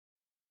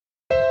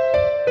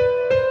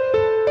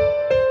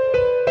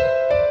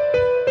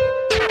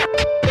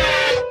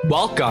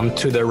Welcome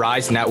to the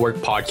Rise Network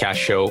podcast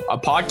show, a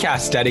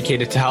podcast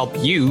dedicated to help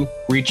you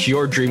reach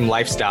your dream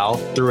lifestyle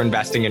through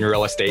investing in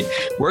real estate.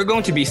 We're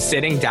going to be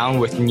sitting down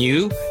with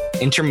new,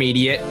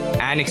 intermediate,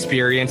 and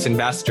experienced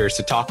investors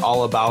to talk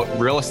all about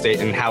real estate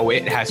and how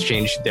it has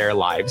changed their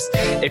lives.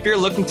 If you're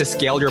looking to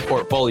scale your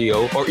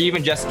portfolio or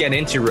even just get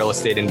into real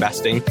estate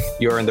investing,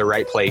 you're in the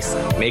right place.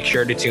 Make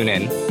sure to tune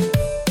in.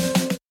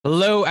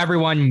 Hello,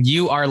 everyone.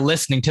 You are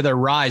listening to the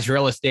Rise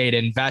Real Estate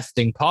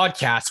Investing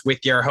Podcast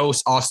with your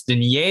host,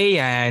 Austin Ye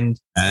and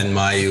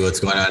Mayu. What's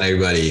going on,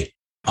 everybody?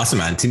 Awesome,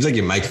 man. Seems like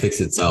your mic fixed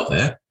itself,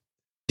 eh?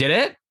 Did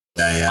it?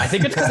 Yeah. I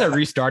think it's because I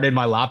restarted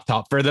my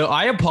laptop.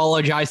 I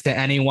apologize to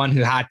anyone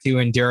who had to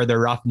endure the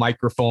rough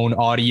microphone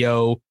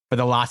audio for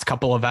the last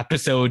couple of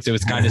episodes. It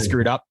was kind of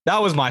screwed up.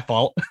 That was my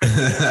fault.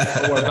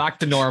 We're back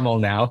to normal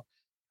now.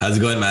 How's it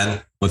going,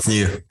 man? What's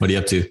new? What are you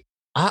up to?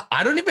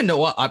 I don't even know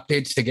what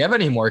updates to give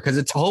anymore because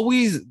it's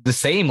always the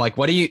same. Like,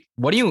 what do you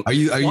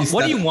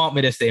want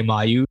me to say,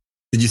 Mayu?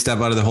 Did you step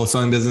out of the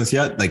wholesaling business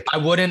yet? Like, I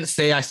wouldn't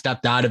say I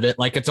stepped out of it.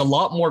 Like, it's a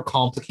lot more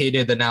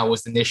complicated than I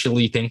was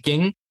initially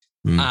thinking.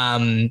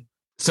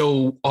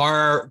 So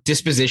our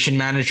disposition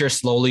manager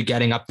slowly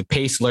getting up the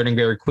pace, learning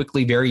very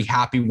quickly, very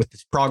happy with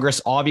his progress.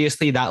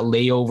 Obviously, that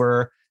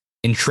layover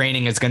in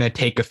training is going to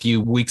take a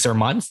few weeks or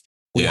months.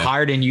 We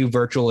hired a new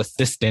virtual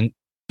assistant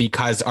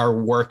because our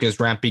work is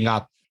ramping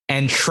up.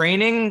 And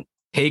training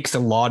takes a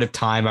lot of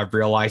time, I've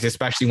realized,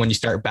 especially when you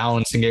start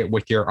balancing it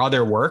with your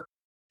other work.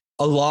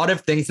 A lot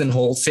of things in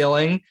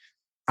wholesaling,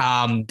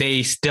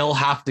 they still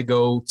have to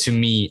go to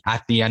me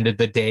at the end of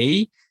the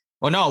day.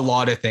 Well, not a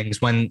lot of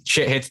things. When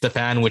shit hits the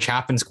fan, which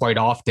happens quite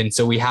often.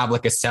 So we have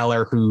like a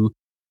seller who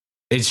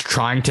is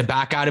trying to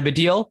back out of a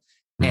deal.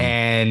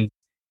 And,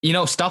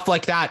 stuff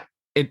like that,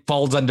 it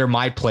falls under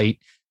my plate.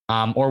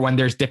 Or when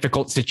there's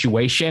difficult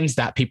situations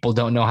that people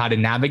don't know how to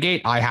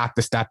navigate, I have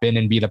to step in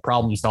and be the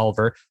problem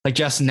solver. Like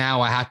just now,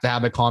 I have to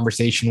have a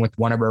conversation with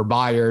one of our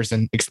buyers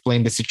and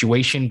explain the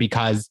situation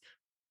because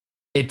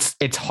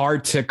it's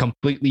hard to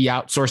completely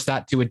outsource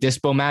that to a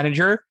dispo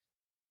manager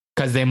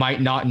because they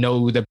might not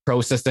know the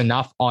process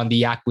enough on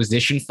the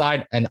acquisition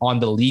side and on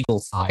the legal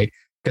side,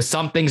 because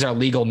some things are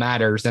legal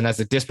matters. And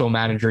as a dispo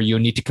manager, you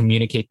need to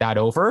communicate that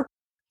over,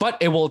 but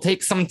it will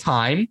take some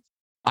time.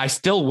 I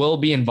still will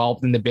be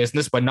involved in the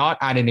business, but not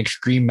at an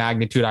extreme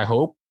magnitude, I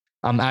hope.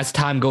 As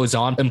time goes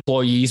on,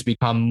 employees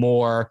become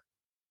more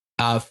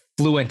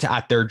fluent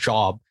at their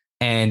job.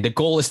 And the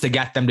goal is to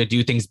get them to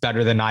do things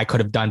better than I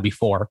could have done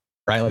before,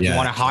 right? Like you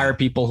want to hire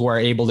people who are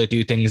able to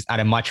do things at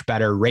a much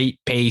better rate,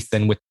 pace,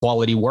 and with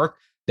quality work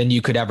than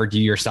you could ever do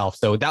yourself.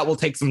 So that will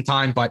take some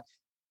time, but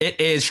it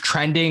is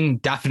trending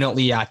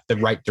definitely at the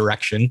right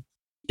direction.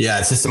 Yeah,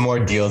 it's just the more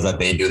deals that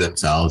they do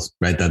themselves,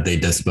 right? That they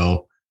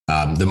dispo.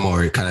 The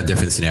more kind of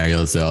different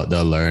scenarios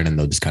they'll learn and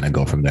they'll just kind of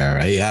go from there,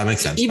 right? Yeah, it makes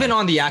sense. Even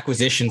on the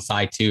acquisition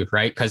side too,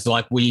 right? Because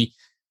like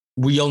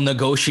we'll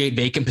negotiate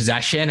vacant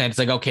possession and it's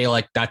like, okay,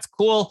 like that's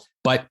cool.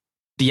 But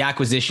the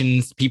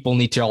acquisitions, people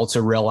need to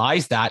also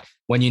realize that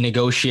when you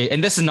negotiate,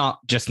 and this is not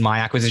just my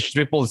acquisitions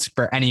people, it's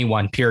for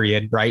anyone,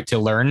 period, right? To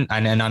learn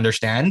and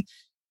understand.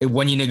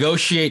 When you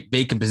negotiate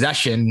vacant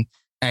possession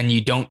and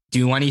you don't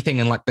do anything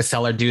and let the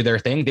seller do their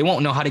thing, they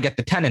won't know how to get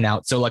the tenant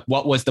out. So like,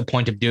 what was the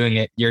point of doing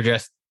it? You're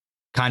just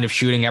kind of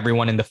shooting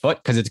everyone in the foot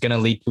because it's going to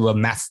lead to a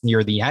mess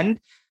near the end.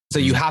 So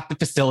you have to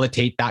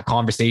facilitate that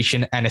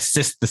conversation and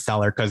assist the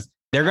seller because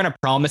they're going to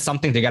promise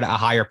something to get a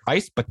higher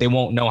price, but they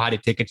won't know how to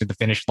take it to the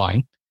finish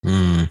line.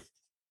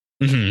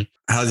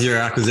 How's your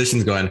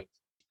acquisitions going?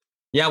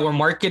 Yeah, we're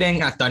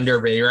marketing at Thunder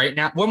Bay right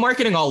now. We're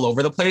marketing all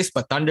over the place,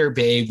 but Thunder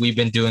Bay, we've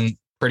been doing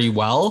pretty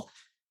well.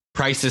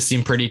 Prices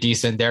seem pretty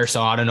decent there.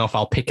 So I don't know if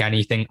I'll pick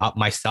anything up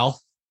myself.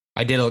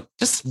 I did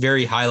just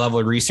very high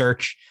level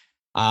research.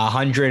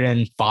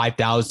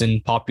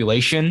 105,000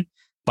 population,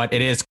 but it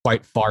is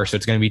quite far. So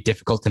it's going to be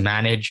difficult to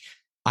manage.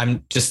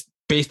 I'm just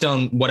based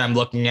on what I'm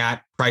looking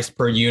at, price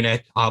per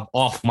unit of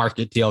off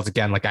market deals.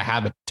 Again, like I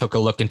haven't took a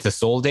look into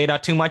sold data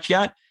too much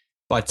yet,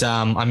 but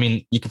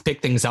you can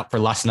pick things up for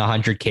less than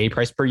 100K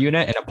price per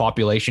unit and a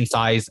population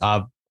size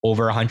of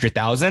over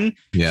 100,000.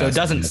 So it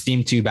doesn't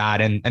seem too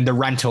bad. And the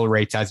rental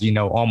rates, as you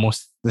know,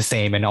 almost the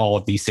same in all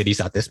of these cities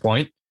at this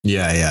point.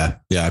 Yeah.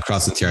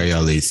 Across Ontario,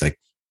 at least, like,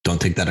 don't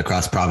take that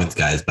across province,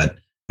 guys, but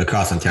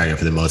across Ontario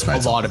for the most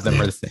part. A lot of them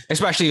are the same,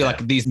 especially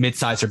like these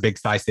mid-sized or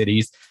big-sized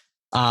cities.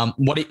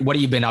 What have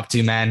you been up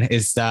to, man?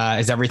 Is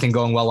everything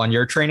going well on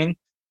your training?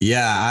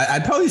 Yeah,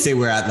 I'd probably say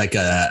we're at like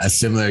a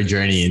similar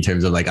journey in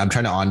terms of like I'm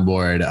trying to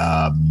onboard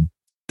the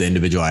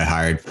individual I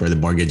hired for the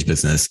mortgage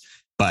business.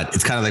 But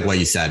it's kind of like what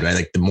you said, right?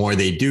 Like the more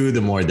they do,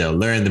 the more they'll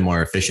learn, the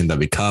more efficient they'll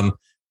become.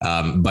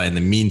 But in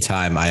the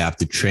meantime, I have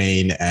to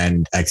train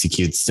and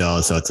execute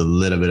still. So it's a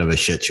little bit of a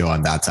shit show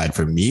on that side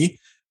for me.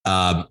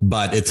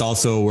 But it's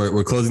also,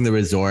 we're closing the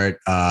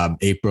resort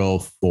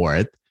April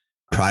 4th.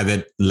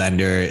 Private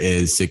lender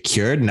is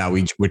secured. Now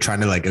we're trying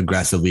to like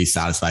aggressively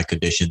satisfy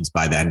conditions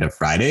by the end of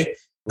Friday.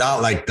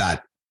 Not like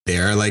that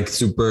they're like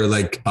super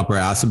like upper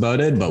ass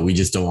about it, but we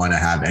just don't want to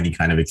have any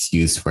kind of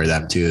excuse for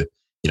them to,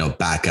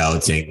 back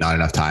out saying not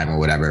enough time or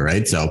whatever.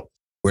 Right. So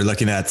we're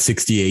looking at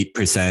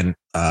 68%.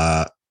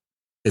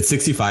 It's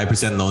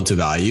 65% loan to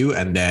value,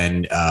 and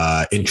then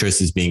interest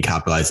is being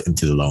capitalized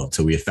into the loan.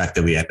 So we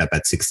effectively end up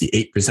at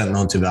 68%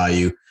 loan to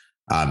value.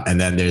 And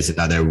then there's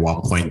another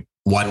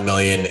 1.1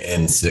 million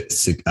in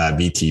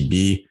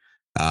VTB,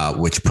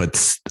 which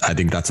puts, I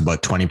think that's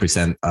about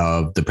 20%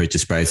 of the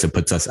purchase price. It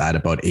puts us at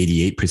about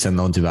 88%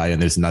 loan to value.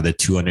 And there's another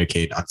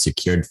 200K in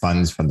unsecured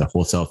funds from the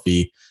wholesale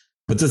fee.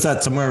 Puts us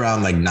at somewhere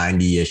around like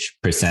 90-ish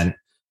percent,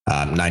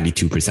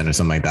 92% or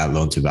something like that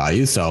loan to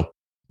value. So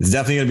it's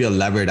definitely going to be a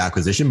levered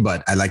acquisition,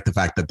 but I like the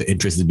fact that the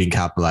interest is being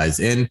capitalized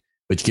in,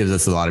 which gives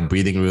us a lot of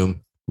breathing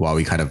room while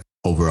we kind of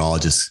overall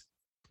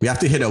we have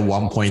to hit a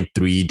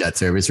 1.3 debt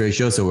service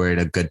ratio. So we're in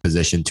a good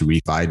position to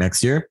refi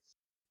next year.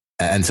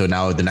 And so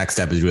now the next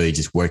step is really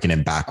just working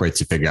it backwards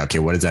to figure out, okay,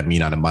 what does that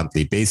mean on a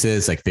monthly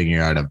basis? Like figuring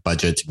out a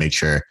budget to make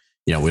sure,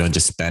 we don't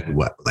just spend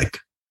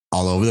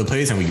all over the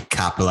place, and we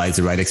capitalize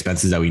the right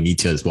expenses that we need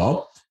to as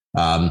well.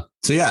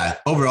 So yeah,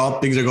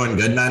 overall things are going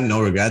good, man.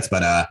 No regrets,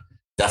 but,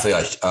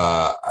 definitely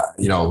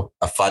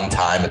a fun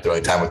time and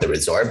throwing time with the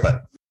resort,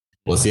 but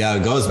we'll see how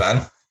it goes,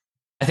 man.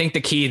 I think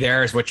the key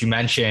there is what you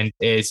mentioned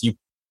is you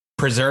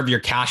preserve your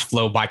cash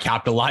flow by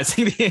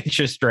capitalizing the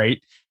interest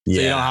rate. So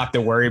you don't have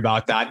to worry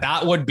about that.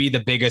 That would be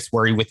the biggest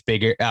worry with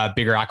bigger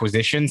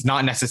acquisitions,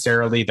 not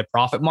necessarily the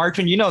profit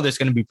margin. There's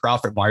going to be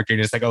profit margin.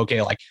 It's like,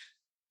 okay, like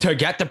to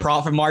get the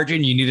profit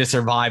margin, you need to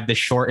survive the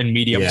short and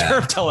medium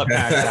term till it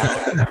pans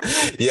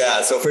out.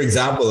 Yeah. So for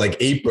example, like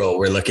April,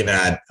 we're looking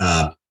at,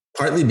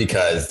 partly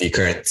because the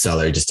current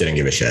seller just didn't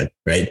give a shit,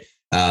 right?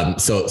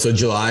 So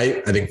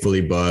July, I think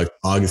fully booked.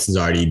 August is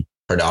already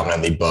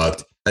predominantly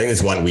booked. I think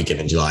there's one weekend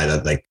in July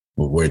that like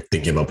we're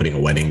thinking about putting a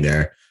wedding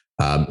there.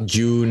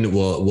 June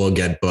will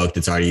get booked.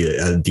 It's already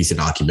a decent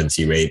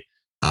occupancy rate.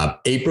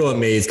 April and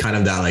May is kind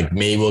of that, like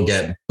May will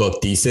get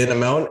booked decent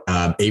amount.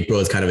 April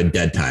is kind of a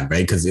dead time,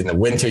 right? Because in the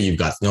winter, you've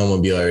got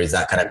snowmobilers,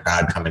 that kind of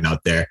crowd coming out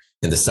there.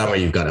 In the summer,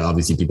 you've got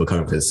obviously people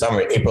coming for the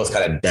summer. April's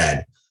kind of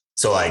dead.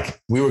 So like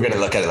we were going to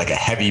look at it like a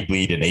heavy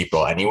bleed in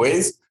April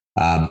anyways.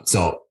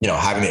 So,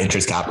 having the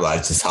interest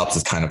capitalized just helps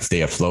us kind of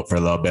stay afloat for a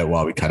little bit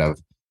while we kind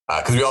of,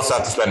 cause we also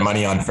have to spend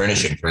money on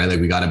furnishings, right? Like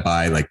we got to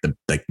buy like the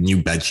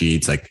new bed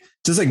sheets,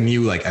 just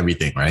new,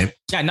 everything, right?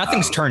 Yeah.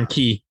 Nothing's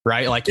turnkey,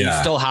 right? Like you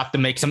still have to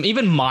make some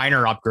even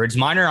minor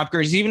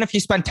upgrades, even if you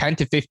spend 10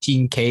 to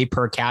 15K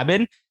per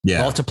cabin,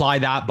 multiply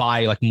that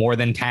by like more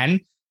than 10,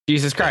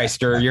 Jesus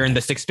Christ, or you're in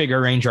the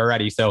 6-figure range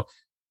already. So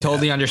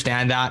totally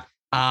understand that.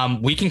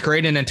 We can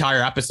create an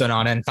entire episode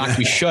on it. In fact,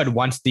 we should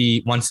once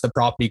the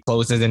property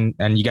closes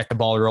and you get the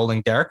ball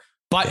rolling there.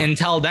 But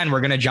until then,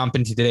 we're going to jump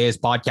into today's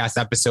podcast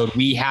episode.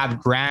 We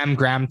have Graham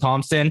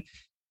Thompson,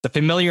 the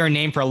familiar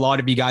name for a lot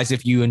of you guys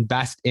if you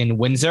invest in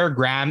Windsor.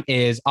 Graham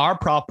is our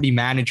property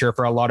manager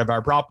for a lot of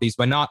our properties,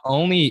 but not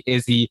only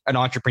is he an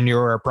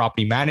entrepreneur or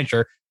property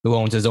manager who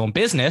owns his own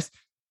business,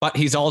 but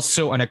he's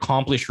also an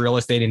accomplished real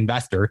estate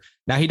investor.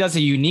 Now, he does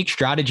a unique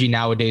strategy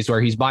nowadays where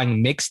he's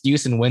buying mixed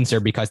use in Windsor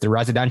because the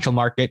residential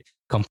market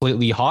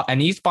completely hot,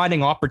 and he's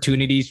finding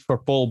opportunities for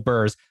full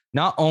BRRRRs.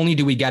 Not only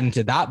do we get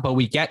into that, but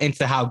we get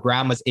into how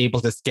Graham was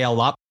able to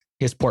scale up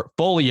his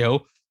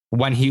portfolio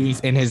when he was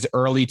in his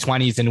early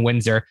 20s in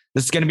Windsor.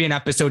 This is going to be an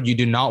episode you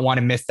do not want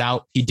to miss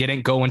out. He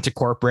didn't go into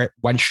corporate,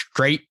 went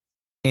straight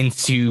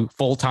into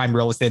full-time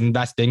real estate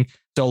investing.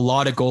 So a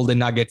lot of golden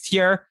nuggets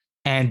here.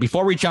 And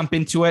before we jump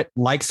into it,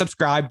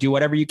 subscribe, do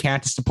whatever you can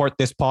to support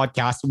this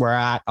podcast. We're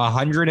at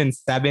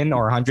 107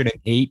 or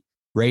 108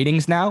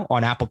 ratings now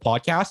on Apple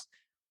Podcasts.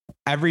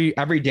 Every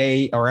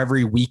day or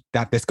every week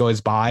that this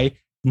goes by,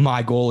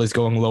 my goal is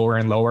going lower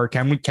and lower.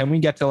 Can we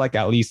get to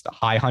at least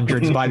high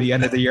hundreds by the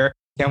end of the year?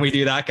 Can we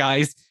do that,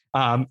 guys?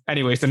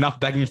 Anyways, enough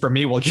begging from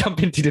me. We'll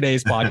jump into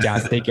today's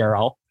podcast. Take care,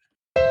 all.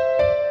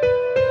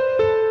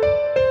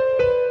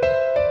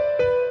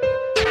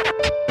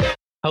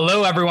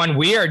 Hello, everyone.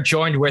 We are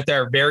joined with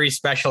our very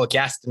special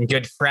guest and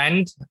good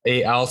friend,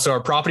 also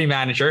a property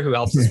manager who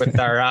helps us with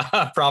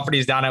our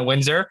properties down at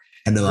Windsor.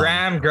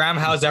 Graham,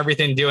 how's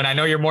everything doing? I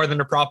know you're more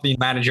than a property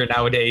manager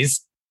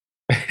nowadays.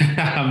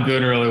 I'm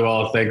doing really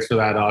well. Thanks for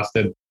that,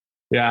 Austin.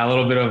 Yeah, a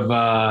little bit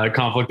of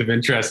conflict of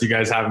interest. You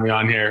guys having me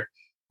on here.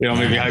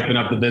 Maybe hyping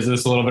up the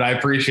business a little bit. I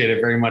appreciate it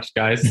very much,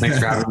 guys. Thanks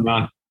for having me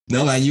on.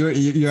 No, man,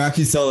 you're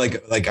actually still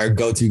like our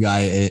go-to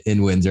guy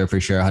in Windsor for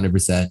sure.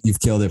 100%. You've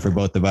killed it for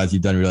both of us.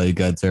 You've done really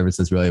good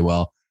services really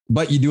well,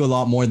 but you do a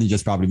lot more than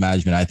just property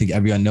management. I think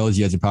everyone knows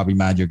you as a property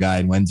manager guy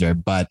in Windsor,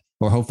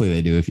 or hopefully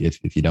they do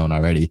if you don't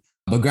already.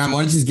 But Graham,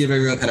 why don't you just give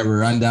everyone kind of a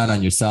rundown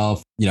on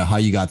yourself, how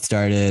you got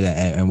started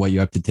and what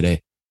you're up to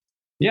today?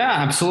 Yeah,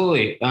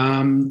 absolutely.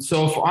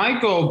 So if I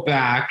go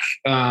back,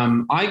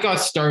 I got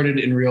started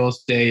in real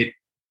estate,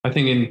 I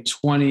think in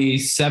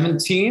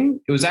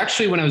 2017. It was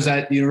actually when I was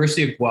at the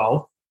University of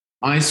Guelph.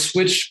 I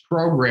switched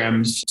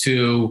programs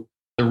to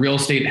the real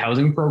estate and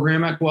housing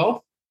program at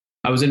Guelph.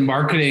 I was in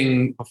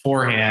marketing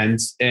beforehand,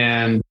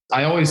 and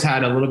I always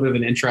had a little bit of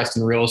an interest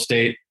in real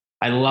estate.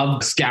 I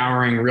loved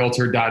scouring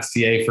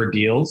realtor.ca for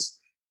deals,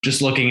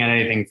 just looking at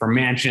anything from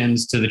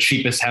mansions to the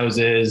cheapest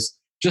houses,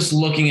 just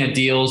looking at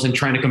deals and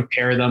trying to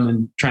compare them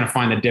and trying to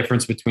find the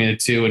difference between the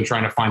two and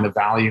trying to find the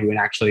value and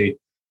actually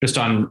just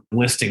on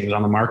listings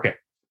on the market.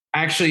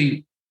 I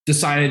actually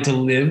decided to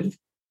live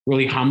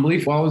really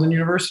humbly while I was in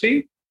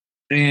university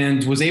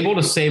and was able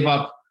to save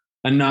up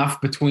enough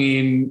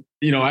between,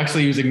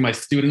 actually using my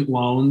student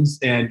loans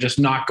and just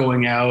not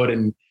going out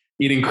and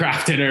eating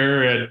craft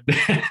dinner. And,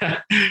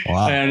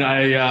 wow. And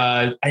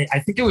I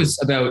think it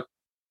was about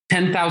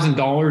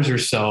 $10,000 or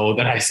so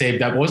that I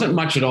saved. That wasn't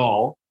much at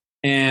all.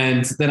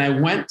 And then I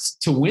went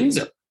to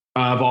Windsor,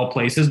 of all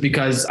places,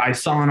 because I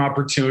saw an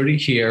opportunity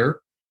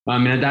here.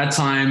 And at that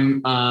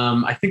time,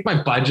 I think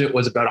my budget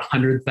was about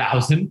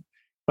 $100,000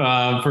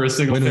 for a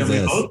single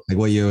family home. Like,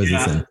 what year was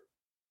this in?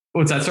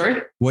 What's that?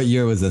 Sorry? What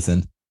year was this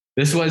in?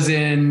 This was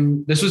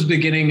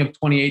beginning of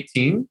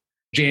 2018,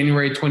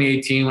 January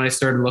 2018, when I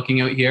started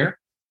looking out here.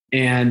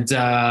 And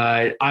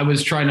I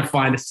was trying to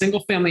find a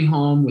single family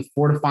home with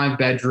 4 to 5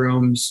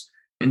 bedrooms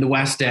in the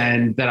West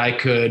End that I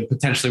could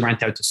potentially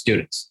rent out to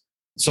students.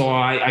 So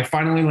I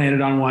finally landed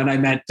on one. I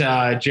met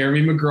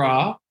Jeremy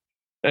McGraw,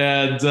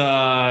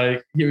 and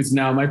he was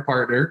now my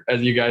partner,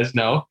 as you guys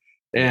know.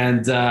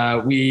 And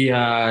we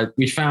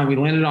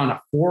landed on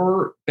a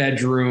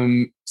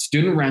 4-bedroom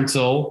student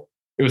rental.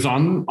 It was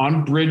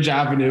on Bridge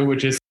Avenue,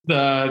 which is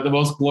the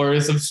most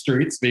glorious of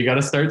streets, but you got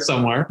to start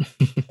somewhere.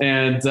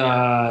 And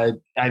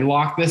I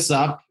locked this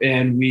up,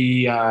 and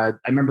I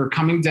remember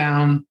coming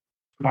down,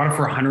 bought it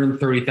for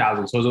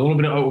 $130,000. So it was a little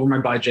bit over my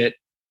budget,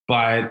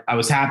 but I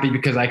was happy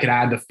because I could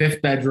add the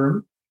 5th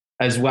bedroom,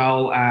 as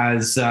well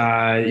as,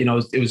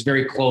 it was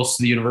very close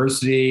to the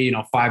university,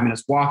 5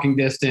 minutes walking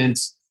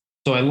distance.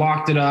 So I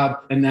locked it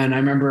up. And then I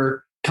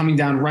remember coming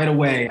down right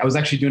away. I was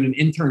actually doing an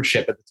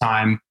internship at the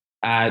time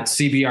at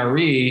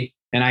CBRE,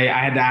 and I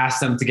had to ask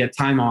them to get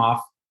time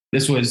off.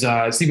 This was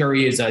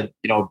CBRE is the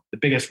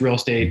biggest real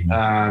estate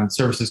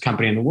services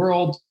company in the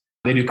world.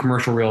 They do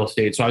commercial real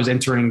estate. So I was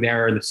interning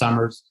there in the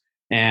summers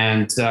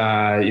and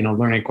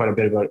learning quite a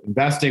bit about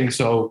investing.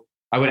 So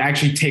I would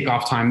actually take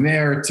off time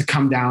there to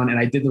come down, and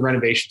I did the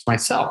renovations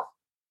myself.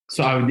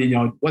 So I would,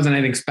 it wasn't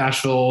anything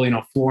special,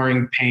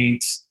 flooring,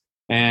 paint,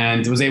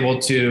 and was able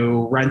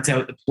to rent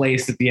out the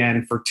place at the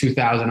end for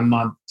 $2,000 a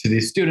month to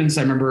these students.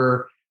 I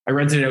remember I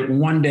rented it out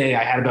one day.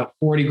 I had about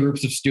 40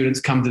 groups of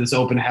students come to this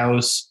open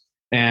house.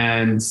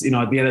 And, at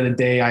the end of the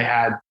day, I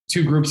had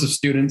 2 groups of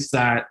students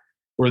that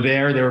were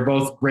there. They were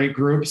both great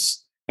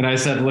groups. And I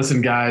said,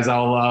 listen, guys,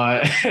 I'll,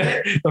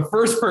 the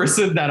first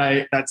person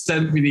that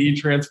sends me the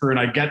e-transfer and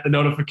I get the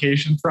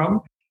notification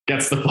from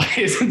gets the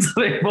place. And so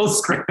they both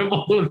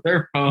scrambled with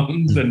their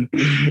phones and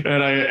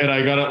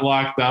I got it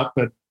locked up,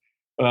 and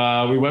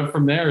we went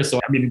from there. So,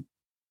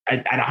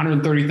 at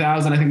 $130,000,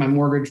 I think my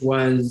mortgage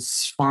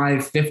was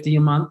 $550 a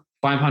month,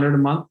 $500 a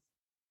month.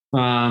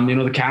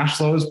 The cash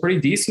flow is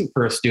pretty decent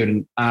for a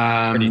student.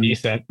 Pretty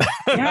decent.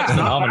 Yeah, that's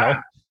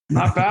phenomenal.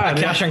 Not bad.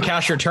 Cash on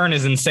cash return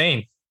is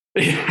insane.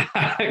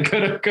 Yeah, it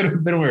could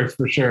have been worse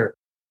for sure.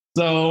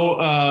 So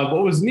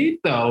what was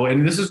neat though,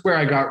 and this is where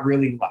I got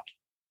really lucky.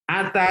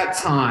 At that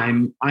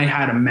time, I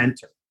had a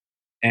mentor,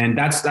 and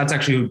that's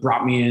actually who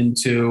brought me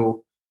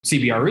into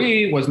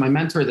CBRE, was my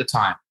mentor at the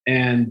time.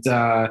 And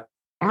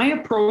I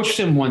approached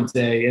him one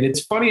day, and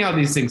it's funny how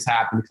these things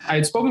happen. I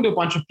had spoken to a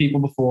bunch of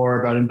people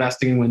before about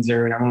investing in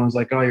Windsor, and everyone was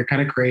like, "Oh, you're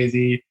kind of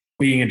crazy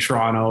being in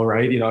Toronto,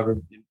 right?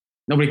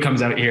 Nobody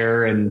comes out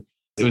here." And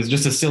it was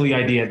just a silly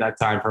idea at that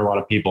time for a lot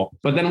of people.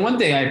 But then one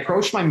day I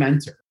approached my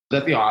mentor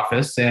at the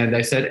office, and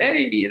I said,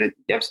 "Hey, you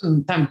have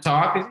some time to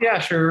talk?" He said, "Yeah,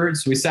 sure."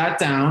 So we sat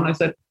down. I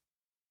said, "Do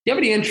you have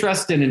any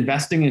interest in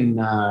investing in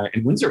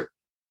Windsor?"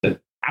 I said,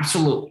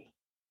 "Absolutely."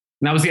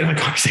 And that was the end of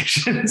the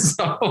conversation.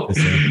 So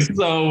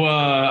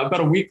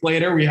about a week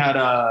later, we had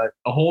a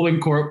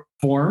holding corp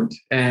formed,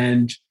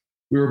 and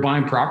we were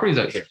buying properties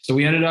out here. So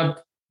we ended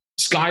up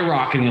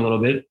skyrocketing a little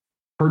bit,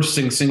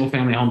 purchasing single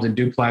family homes and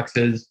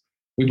duplexes.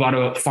 We bought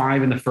about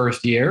 5 in the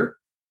first year,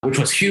 which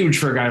was huge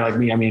for a guy like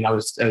me. I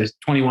was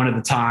 21 at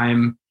the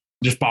time,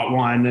 just bought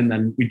one, and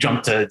then we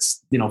jumped to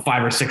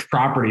 5 or 6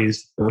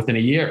 properties within a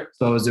year.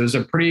 So it was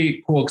a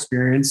pretty cool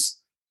experience,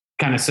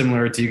 kind of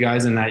similar to you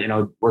guys in that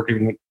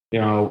working with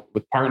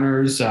with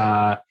partners.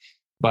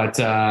 But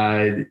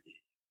I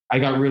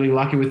got really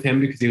lucky with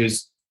him because he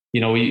was,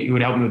 he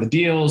would help me with the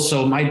deals.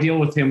 So my deal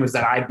with him was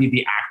that I'd be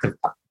the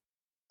active partner.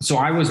 So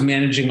I was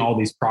managing all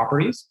these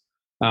properties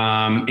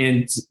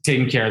and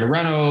taking care of the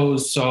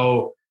renos.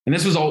 So, and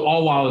this was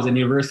all while I was in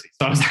university.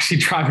 So I was actually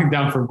driving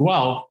down from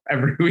Guelph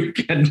every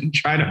weekend to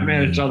try to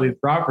manage all these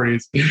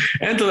properties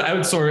and to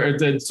outsource or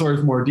to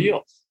source more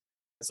deals.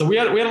 So we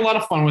had a lot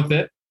of fun with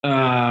it.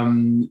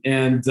 And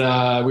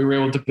we were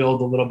able to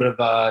build a little bit of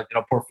a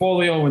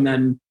portfolio, and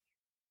then,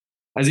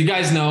 as you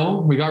guys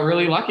know, we got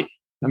really lucky.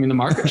 The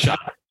market shot.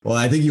 Well,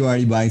 I think you were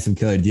already buying some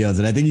killer deals,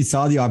 and I think you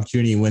saw the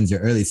opportunity in Windsor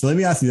early. So let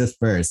me ask you this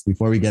first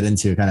before we get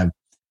into kind of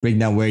breaking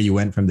down where you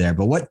went from there.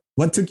 But what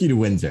took you to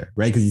Windsor,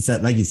 right? Because you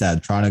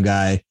said, Toronto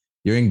guy,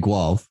 you're in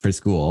Guelph for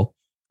school.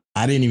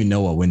 I didn't even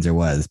know what Windsor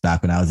was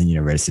back when I was in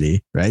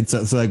university, right?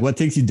 So like, what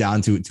takes you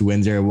down to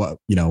Windsor? What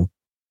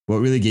What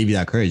really gave you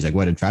that courage? Like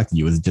what attracted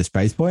you? Was it just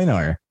price point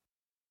or?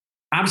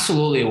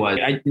 Absolutely, it was.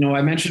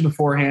 I mentioned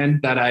beforehand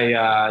that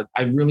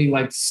I really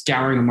liked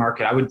scouring the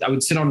market. I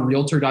would sit on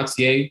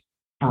Realtor.ca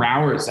for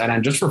hours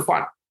and just for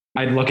fun.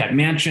 I'd look at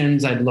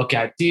mansions, I'd look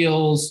at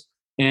deals,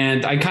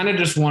 and I kind of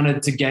just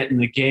wanted to get in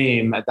the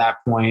game at that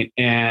point.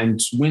 And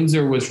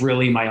Windsor was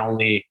really my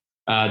the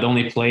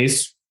only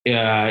place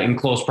in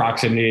close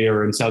proximity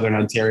or in Southern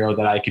Ontario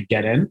that I could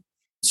get in.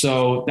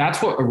 So that's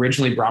what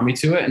originally brought me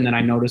to it. And then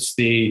I noticed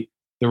the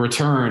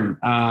return.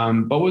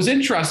 But what was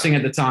interesting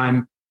at the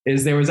time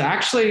is there was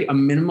actually a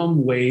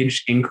minimum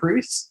wage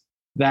increase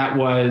that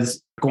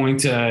was going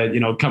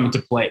to, come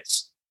into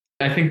place.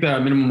 I think the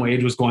minimum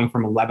wage was going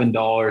from $11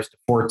 to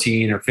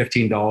 $14 or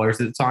 $15 at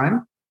the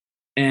time.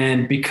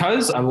 And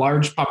because a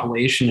large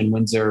population in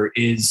Windsor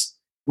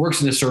works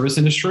in the service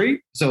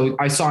industry, so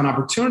I saw an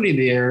opportunity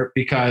there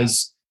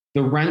because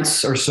the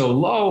rents are so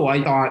low.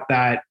 I thought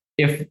that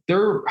if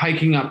they're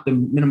hiking up the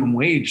minimum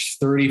wage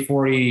 30,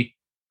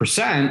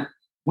 40%,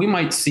 we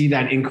might see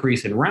that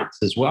increase in rents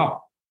as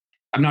well.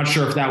 I'm not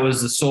sure if that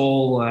was the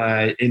sole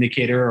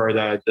indicator or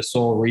the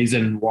sole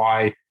reason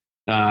why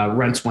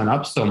rents went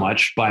up so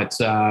much, but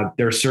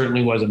there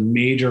certainly was a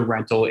major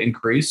rental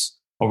increase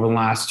over the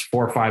last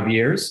 4 or 5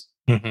 years.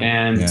 Mm-hmm.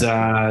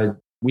 And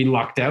we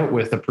lucked out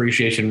with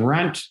appreciation in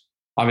rent,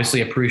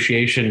 obviously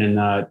appreciation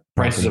in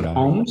prices of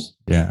homes.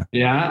 Yeah.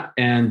 Yeah.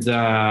 And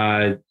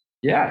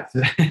yeah.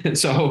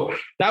 So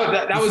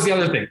that was the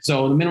other thing.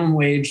 So the minimum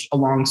wage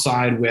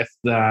alongside with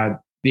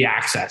the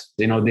access,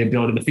 the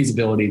ability, the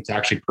feasibility to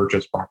actually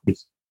purchase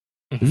properties.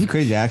 This is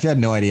crazy. I actually had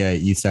no idea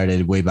you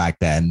started way back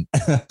then.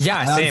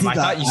 Yeah, same. I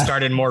thought you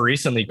started more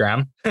recently,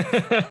 Graham.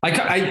 But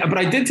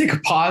I did take a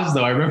pause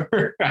though. I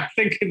remember, I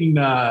think in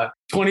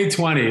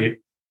 2020,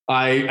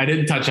 I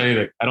didn't touch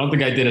anything. I don't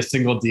think I did a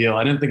single deal.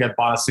 I didn't think I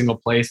bought a single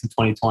place in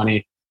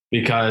 2020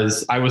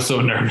 because I was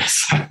so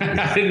nervous.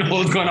 I didn't know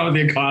what was going on with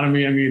the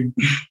economy. I mean,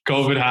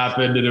 COVID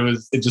happened and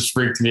it just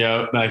freaked me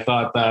out. And I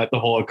thought that the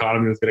whole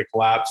economy was going to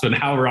collapse. And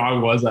how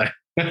wrong was I?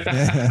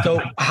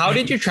 So how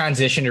did you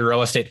transition to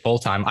real estate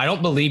full-time? I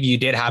don't believe you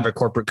did have a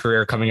corporate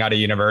career coming out of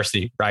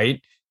university, right?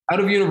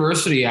 Out of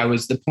university,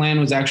 the plan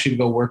was actually to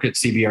go work at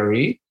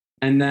CBRE.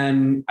 And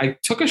then I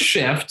took a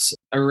shift.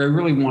 I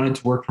really wanted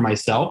to work for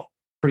myself,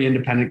 pretty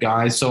independent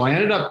guy. So I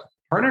ended up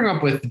partnering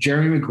up with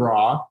Jeremy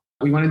McGraw.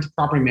 We went into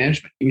property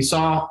management. We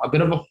saw a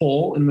bit of a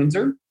hole in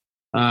Windsor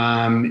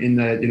in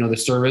the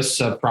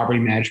service of property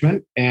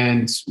management.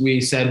 And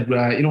we said,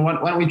 why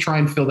don't we try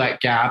and fill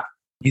that gap?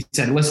 He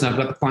said, listen, I've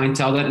got the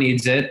clientele that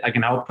needs it. I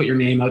can help put your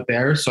name out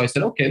there. So I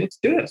said, okay, let's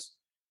do this.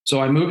 So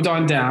I moved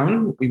on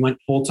down. We went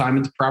full time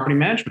into property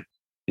management,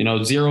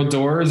 0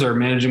 doors or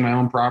managing my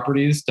own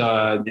properties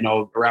to,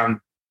 around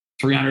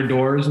 300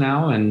 doors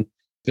now. And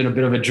it's been a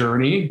bit of a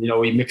journey.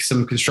 We mixed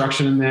some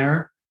construction in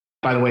there.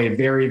 By the way,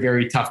 very,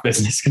 very tough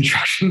business,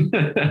 construction.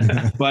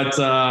 But,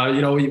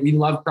 we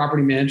love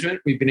property management.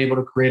 We've been able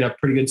to create a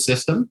pretty good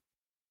system.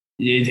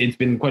 It's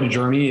been quite a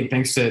journey, and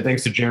thanks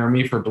to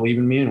Jeremy for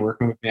believing in me and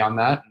working with me on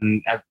that,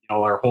 and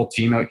our whole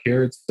team out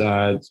here.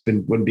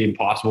 Wouldn't be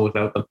impossible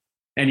without them.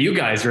 And you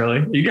guys,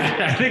 really,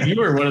 I think you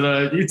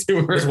were you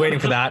two were just waiting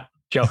for that,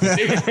 Joe.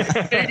 Big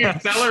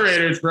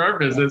accelerators for our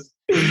business.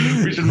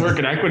 We should work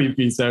an equity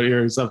piece out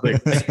here or something.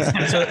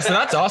 So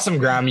that's awesome,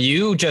 Graham.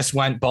 You just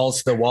went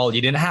balls to the wall.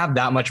 You didn't have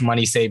that much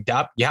money saved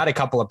up. You had a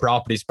couple of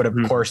properties, but of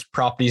course,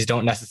 properties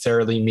don't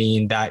necessarily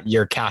mean that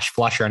you're cash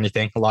flush or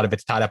anything. A lot of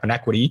it's tied up in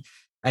equity.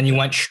 And you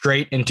went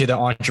straight into the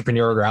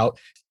entrepreneur route.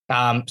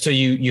 So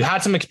you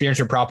had some experience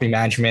with property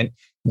management.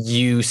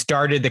 You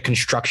started the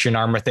construction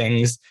arm of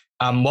things.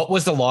 What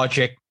was the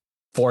logic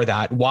for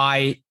that?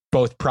 Why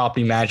both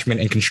property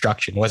management and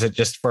construction? Was it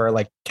just for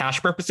like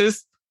cash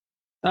purposes?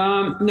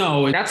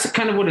 No, that's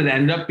kind of what it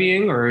ended up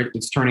being, or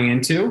it's turning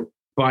into.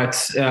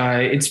 But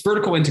it's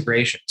vertical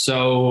integration.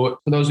 So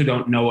for those who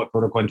don't know what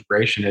vertical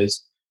integration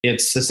is,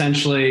 it's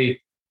essentially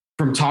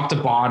from top to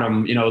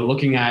bottom,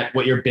 looking at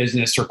what your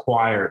business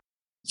requires.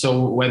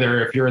 So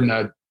whether if you're in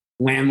the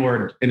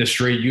landlord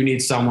industry, you need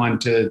someone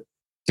to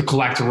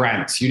collect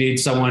rent, you need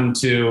someone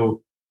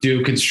to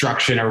do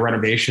construction or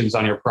renovations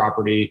on your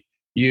property.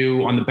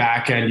 You on the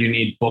back end, you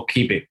need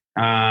bookkeeping,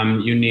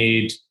 you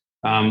need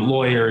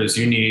lawyers,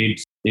 you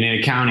need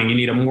accounting, you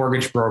need a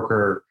mortgage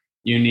broker,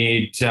 you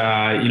need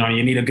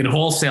you need a good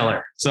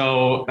wholesaler.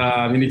 So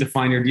you need to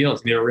find your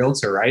deals, you need a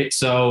realtor, right?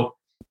 So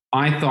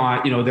I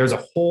thought there's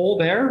a hole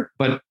there,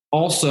 but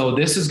also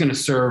this is going to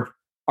serve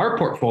our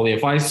portfolio.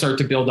 If I start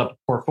to build up a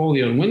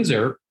portfolio in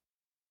Windsor,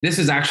 this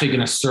is actually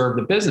going to serve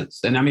the business.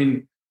 And I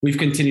mean, we've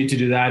continued to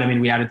do that. I mean,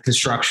 we added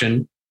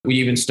construction. We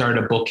even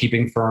started a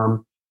bookkeeping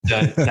firm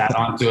to add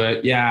onto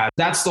it. Yeah,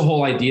 that's the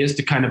whole idea, is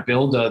to kind of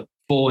build a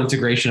full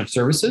integration of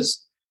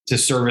services to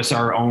service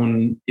our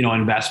own,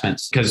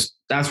 investments, because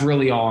that's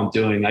really all I'm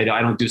doing. I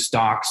don't do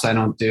stocks. I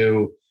don't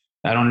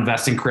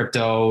invest in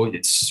crypto.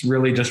 It's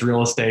really just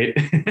real estate.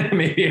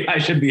 Maybe I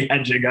should be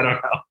hedging. I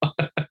don't know.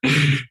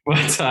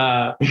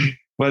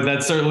 But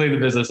that's certainly the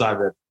business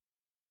I'm in.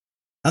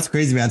 That's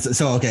crazy, man.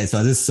 So okay,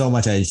 so there's so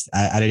much I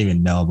didn't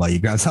even know about you,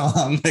 Graham. So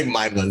I'm like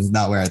mine was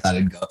not where I thought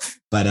it'd go,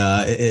 but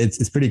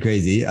it's pretty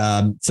crazy.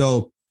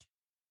 So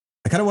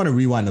I kind of want to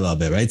rewind a little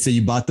bit, right? So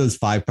you bought those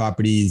 5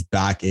 properties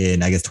back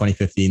in, I guess,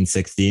 2015,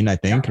 16, I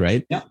think, Yeah.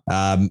 right? Yeah.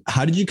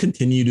 How did you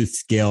continue to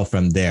scale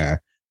from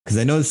there? Because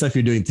I know the stuff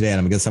you're doing today, and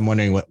I'm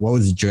wondering what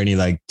was the journey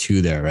like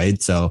to there,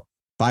 right? So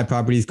 5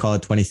 properties, call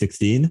it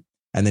 2016,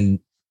 and then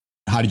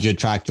how did you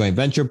attract joint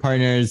venture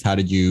partners? How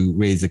did you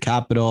raise the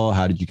capital?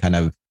 How did you kind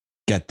of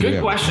get through?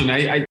 Good question.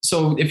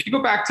 So if you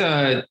go back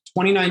to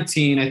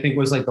 2019, I think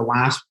was like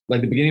the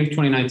beginning of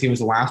 2019 was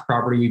the last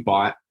property we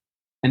bought.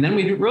 And then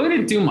we really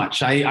didn't do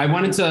much. I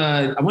went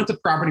to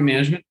property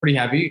management pretty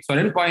heavy. So I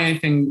didn't buy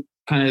anything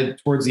kind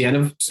of towards the end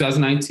of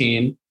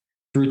 2019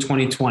 through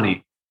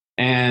 2020.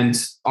 And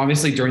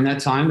obviously during that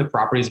time, the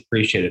properties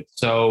appreciated.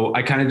 So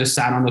I kind of just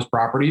sat on those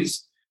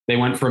properties. They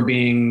went from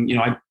being,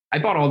 I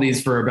bought all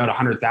these for about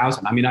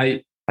 100,000. I mean,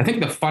 I think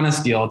the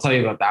funnest deal, I'll tell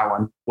you about that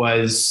one,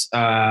 was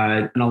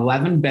an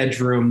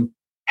 11-bedroom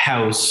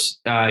house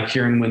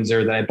here in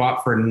Windsor that I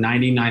bought for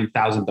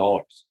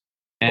 $99,000.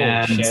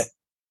 And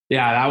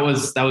yeah, that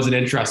was an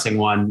interesting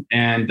one.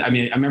 And I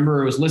mean, I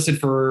remember it was listed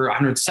for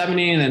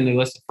 170 and then they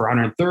listed for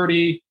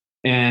 130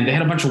 and they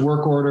had a bunch of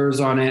work orders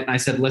on it. And I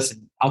said,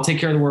 listen, I'll take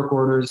care of the work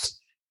orders.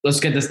 Let's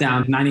get this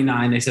down to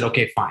 99. They said,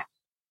 okay, fine.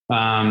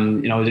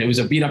 It was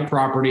a beat up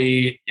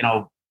property.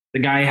 The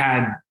guy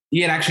had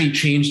actually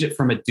changed it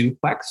from a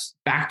duplex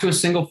back to a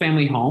single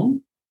family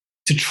home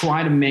to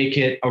try to make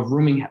it a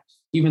rooming house,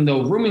 even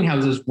though rooming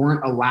houses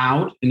weren't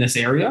allowed in this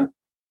area.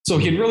 So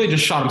he had really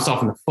just shot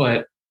himself in the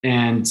foot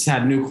and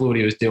had no clue what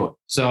he was doing.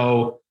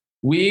 So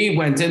we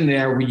went in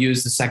there, we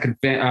used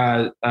the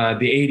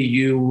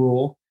ADU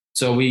rule.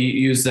 So we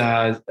used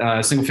a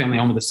single family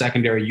home with a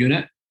secondary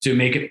unit to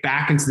make it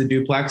back into the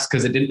duplex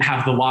because it didn't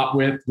have the lot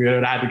width. We would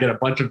have had to get a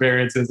bunch of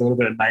variances. It would have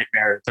been a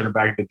nightmare to turn it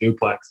back into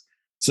duplex.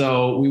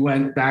 So we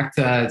went back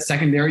to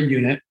secondary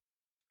unit,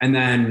 and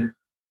then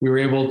we were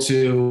able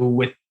to,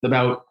 with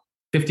about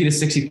 50 to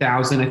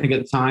 60,000, I think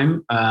at the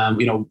time,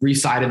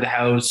 resided the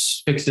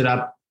house, fixed it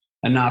up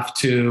enough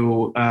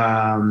to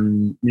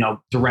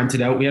rent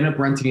it out. We ended up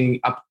renting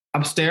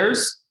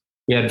upstairs.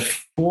 We had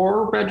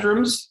 4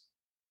 bedrooms.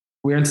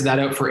 We rented that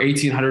out for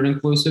 $1,800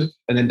 inclusive,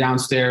 and then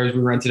downstairs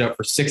we rented out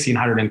for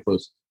 $1,600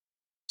 inclusive.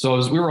 So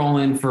we were all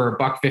in for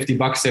 $150,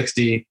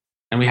 $160.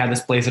 And we had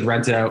this place that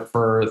rented out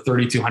for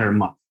 $3,200 a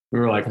month. We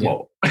were like,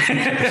 whoa,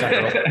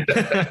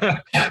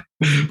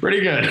 pretty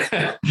good.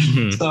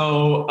 Mm-hmm.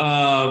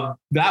 So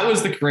that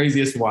was the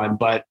craziest one.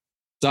 But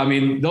so, I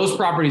mean, those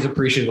properties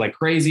appreciated like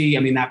crazy.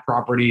 I mean, that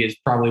property is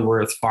probably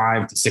worth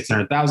 $500,000 to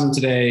 $600,000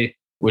 today,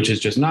 which is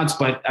just nuts.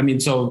 But I mean,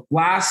 so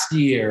last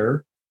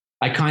year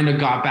I kind of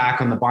got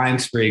back on the buying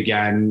spree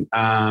again.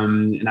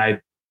 And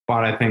I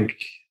bought, I think,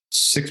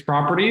 6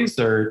 properties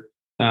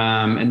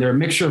and they're a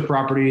mixture of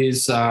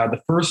properties.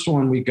 The first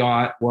one we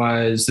got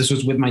this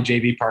was with my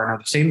JV partner,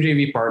 the same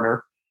JV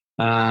partner.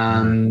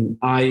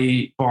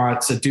 I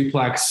bought a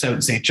duplex out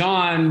in St.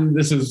 John.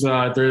 This is,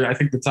 I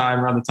think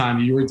around the time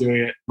you were doing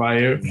it,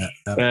 Mayu. Yeah.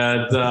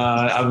 And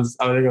I think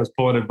I was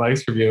pulling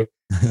advice from you.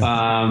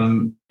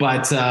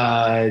 But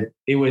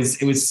it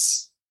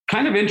was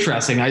kind of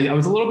interesting. I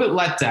was a little bit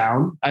let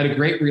down. I had a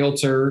great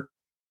realtor,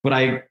 but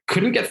I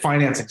couldn't get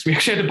financing. So we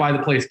actually had to buy the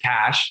place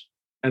cash.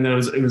 And then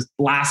it was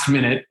last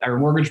minute. Our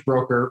mortgage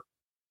broker,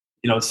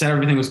 said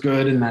everything was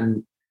good, and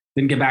then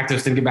didn't get back to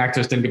us.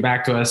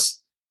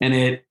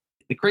 And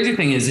the crazy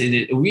thing is,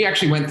 we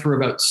actually went through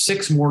about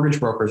 6 mortgage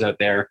brokers out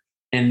there,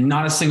 and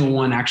not a single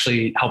one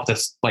actually helped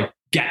us like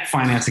get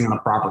financing on a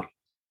property.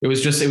 It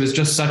was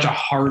just such a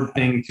hard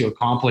thing to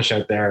accomplish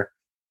out there,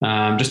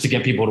 just to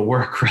get people to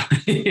work,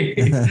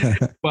 really.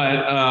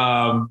 But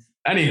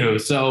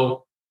anywho,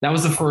 so that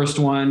was the first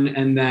one,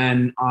 and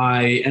then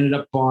I ended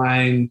up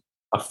buying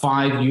a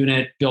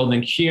 5-unit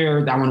building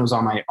here. That one was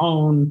on my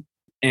own.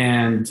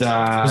 And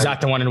was that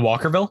the one in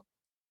Walkerville?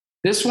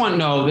 This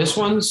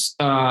one's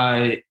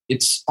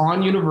it's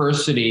on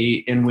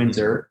University in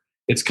Windsor.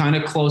 It's kind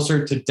of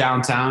closer to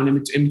downtown,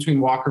 in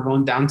between Walkerville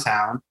and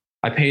downtown.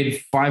 I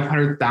paid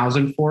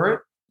 $500,000 for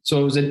it.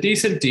 So it was a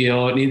decent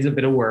deal. It needs a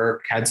bit of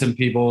work. Had some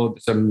people,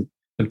 some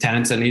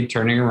tenants that need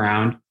turning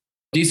around.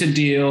 Decent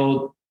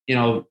deal,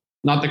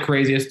 not the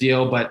craziest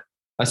deal, but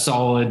a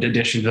solid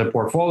addition to the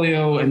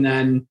portfolio. And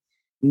then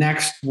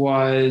next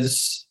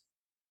was,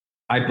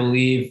 I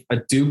believe, a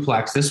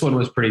duplex. This one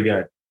was pretty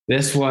good.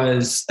 This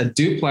was a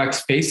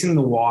duplex facing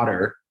the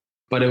water,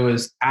 but it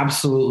was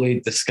absolutely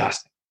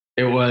disgusting.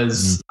 It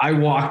was, I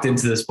walked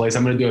into this place.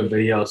 I'm going to do a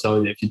video.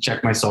 So if you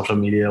check my social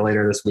media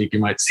later this week, you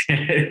might see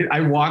it.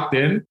 I walked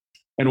in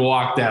and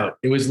walked out.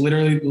 It was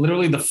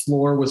literally the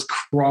floor was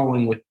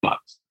crawling with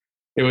bugs.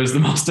 It was the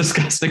most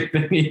disgusting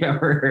thing you've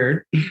ever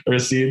heard or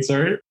seen,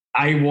 sir.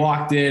 I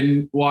walked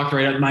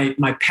right out.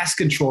 My pest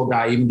control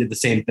guy even did the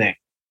same thing.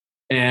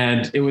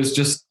 And it was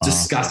just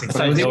disgusting.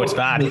 But it's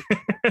bad.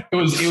 It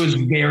was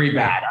very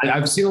bad.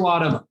 I've seen a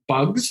lot of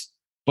bugs,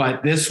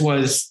 but this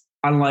was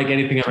unlike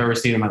anything I've ever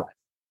seen in my life.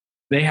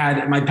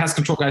 My pest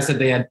control guy said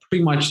they had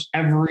pretty much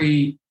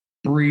every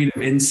breed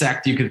of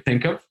insect you could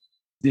think of.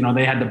 You know,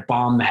 they had to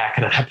bomb the heck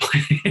out of that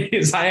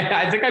place.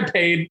 I think I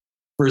paid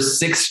for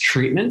 6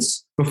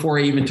 treatments before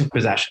I even took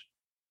possession.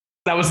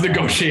 That was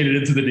negotiated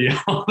into the deal.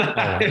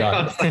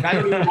 I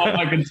don't even want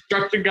my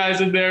construction guys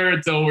in there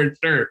until we're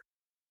sure.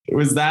 It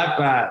was that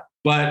bad.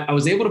 But I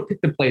was able to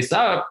pick the place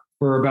up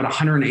for about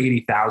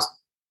 $180,000.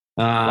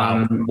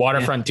 Wow.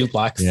 Waterfront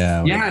duplex.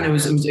 Yeah. And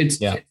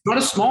it's not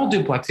a small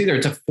duplex either.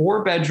 It's a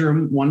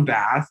 4-bedroom, 1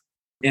 bath,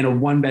 and a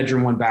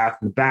 1-bedroom, 1 bath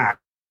in the back.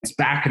 It's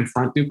back and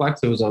front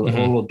duplex. It was a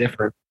little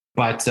different,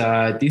 but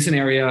decent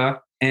area.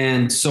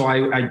 And so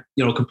I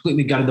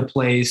completely gutted the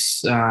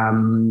place.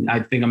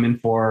 I think I'm in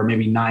for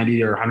maybe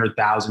 90 or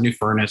 100,000, new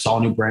furnace, all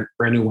new brand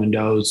new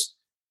windows.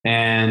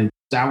 And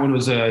that one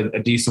was a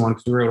decent one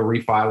because we were able to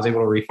refi. I was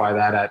able to refi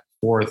that at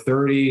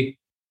 430.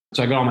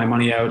 So I got all my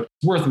money out.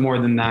 It's worth more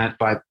than that,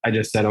 but I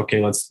just said,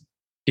 okay, let's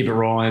keep it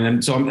rolling.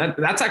 And so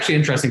that's actually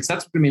interesting. So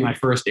that's going to be my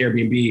first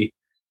Airbnb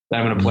that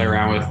I'm going to play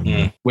around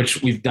with,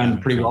 which we've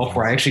done pretty well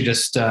for. I actually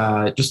just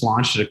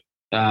launched it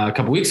a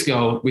couple weeks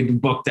ago. We've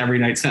booked every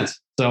night since.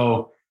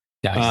 So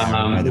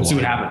we'll see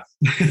what happens.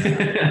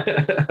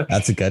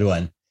 That's a good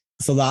one.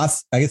 So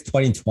last, I guess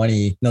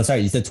 2020, no, sorry,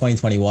 you said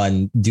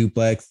 2021,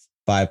 duplex,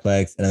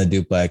 5plex, and then the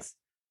duplex.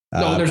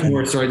 No, there's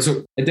more stories.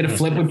 So I did a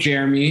flip with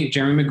Jeremy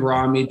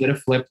McGrawmy, did a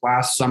flip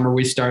last summer.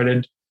 We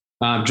started,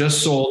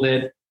 just sold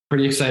it.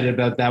 Pretty excited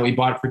about that. We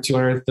bought it for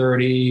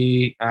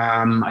 230.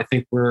 I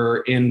think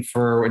we're in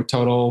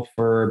total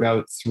for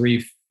about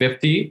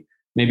 350,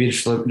 maybe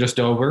just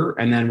over.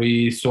 And then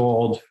we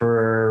sold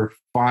for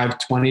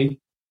 520.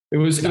 It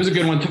was a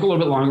good one. It took a little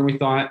bit longer than we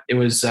thought. It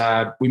was,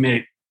 we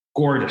made it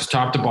gorgeous,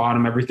 top to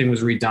bottom. Everything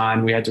was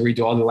redone. We had to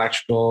redo all the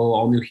electrical,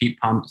 all new heat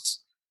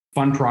pumps,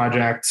 fun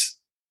project.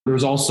 There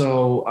was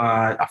also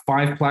a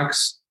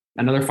 5plex,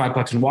 another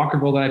 5plex in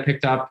Walkerville that I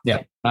picked up.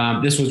 Yeah.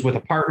 This was with a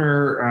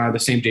partner, the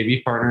same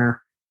JV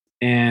partner.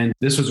 And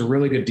this was a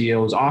really good deal.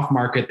 It was off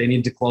market. They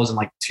needed to close in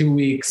like 2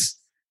 weeks.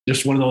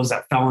 Just one of those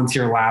that fell into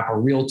your lap. A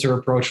realtor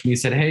approached me,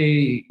 said,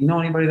 hey, you know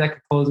anybody that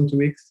could close in 2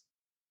 weeks?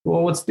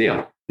 Well, what's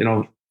the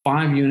deal?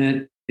 5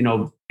 unit,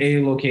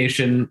 A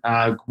location,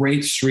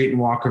 great street in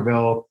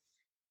Walkerville,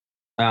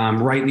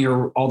 right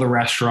near all the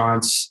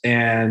restaurants.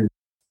 And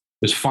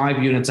there's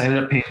 5 units. I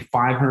ended up paying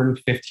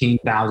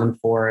 $515,000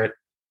 for it.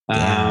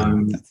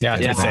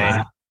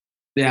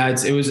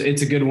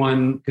 It's a good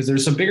one because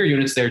there's some bigger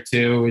units there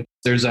too.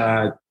 There's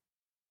a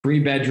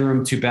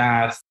 3-bedroom, 2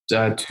 bath,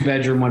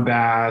 2-bedroom, 1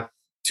 bath,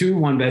 2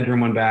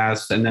 1-bedroom, 1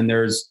 baths, and then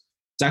it's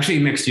actually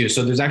mixed use.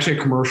 So there's actually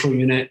a commercial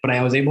unit, but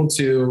I was able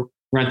to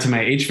rent to my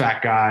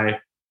HVAC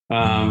guy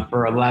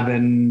for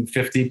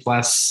 $1,150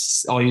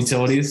 plus all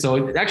utilities.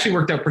 So it actually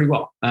worked out pretty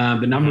well.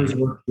 The numbers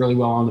worked really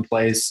well on the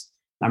place.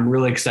 I'm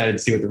really excited to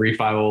see what the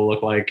refi will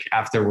look like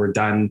after we're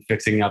done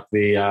fixing up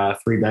the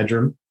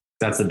 3-bedroom.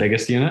 That's the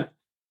biggest unit,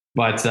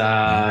 but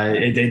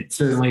it's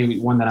certainly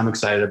one that I'm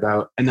excited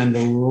about. And then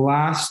the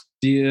last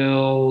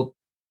deal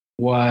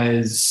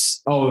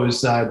was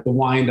the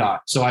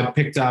Wyandotte. So I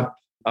picked up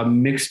a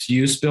mixed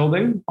use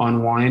building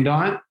on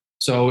Wyandotte.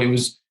 So it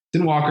was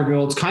in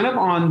Walkerville. It's kind of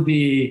on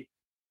the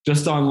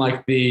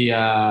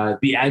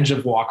edge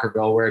of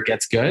Walkerville where it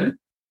gets good.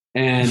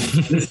 And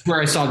this is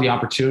where I saw the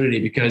opportunity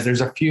because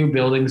there's a few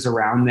buildings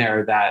around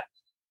there that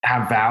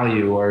have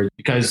value, or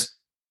because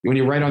when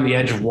you're right on the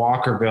edge of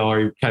Walkerville, or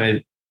you're kind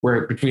of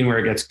where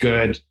it gets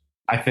good,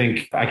 I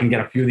think I can get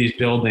a few of these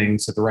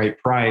buildings at the right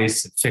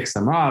price and fix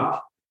them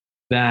up.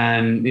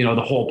 Then,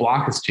 the whole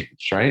block has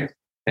changed. Right.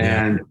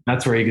 And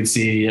that's where you can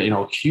see,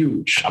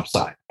 huge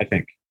upside, I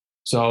think.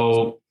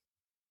 So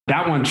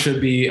that one should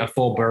be a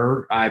full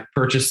burr. I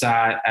purchased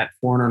that at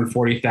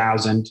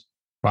 $440,000.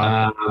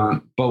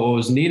 Wow. But what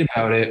was neat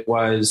about it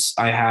was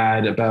I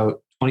had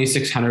about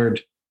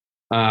 2,600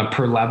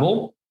 per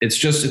level.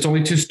 It's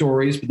only 2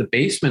 stories, but the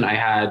basement I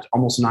had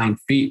almost 9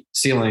 feet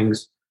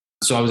ceilings.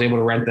 So I was able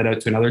to rent that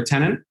out to another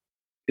tenant.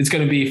 It's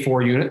going to be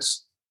 4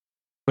 units,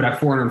 but at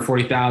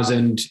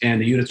 $440,000, and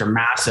the units are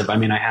massive. I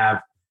mean, I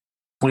have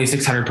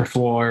 2,600 per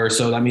floor.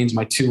 So that means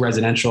my 2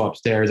 residential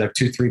upstairs, I have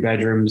 2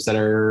 3-bedrooms that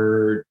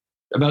are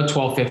about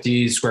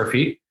 1,250 square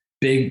feet.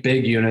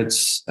 Big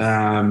units.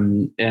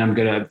 And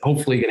I'm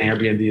hopefully going to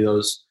Airbnb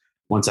those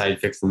once I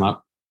fix them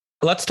up.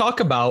 Let's talk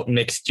about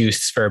mixed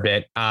use for a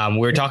bit. We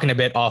were talking a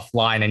bit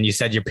offline and you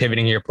said you're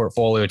pivoting your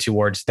portfolio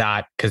towards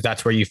that because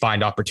that's where you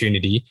find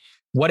opportunity.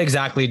 What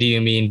exactly do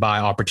you mean by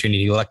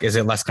opportunity? Like, is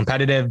it less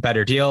competitive,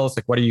 better deals?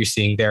 Like, what are you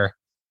seeing there?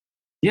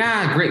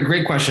 Yeah,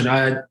 great question.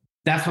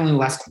 Definitely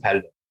less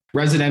competitive.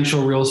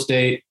 Residential real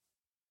estate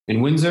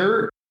in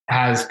Windsor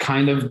has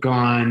kind of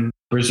gone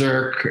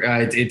berserk.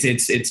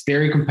 It's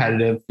very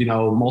competitive.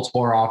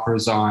 Multiple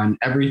offers on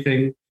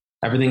everything.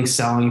 Everything's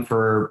selling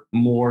for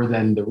more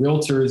than the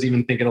realtors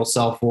even think it'll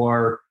sell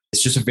for.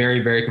 It's just a very,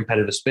 very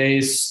competitive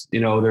space.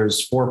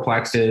 There's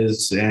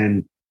 4plexes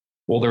and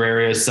older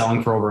areas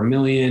selling for over $1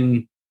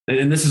 million.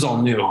 And this is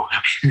all new.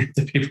 I mean,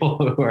 to people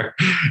who are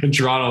in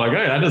Toronto, like,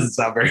 hey, that doesn't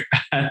sound very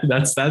bad.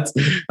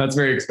 That's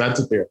very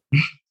expensive here.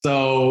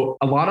 So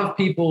a lot of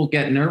people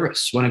get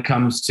nervous when it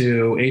comes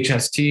to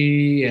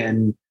HST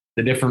and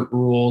the different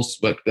rules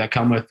that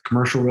come with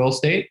commercial real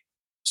estate.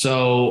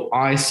 So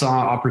I saw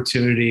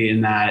opportunity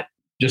in that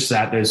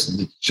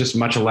there's just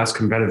much less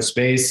competitive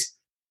space.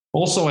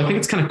 Also, I think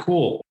it's kind of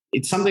cool.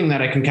 It's something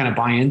that I can kind of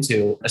buy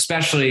into,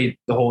 especially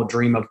the whole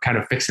dream of kind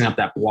of fixing up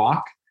that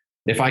block.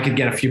 If I could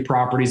get a few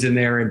properties in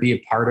there and be a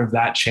part of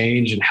that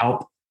change and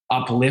help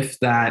uplift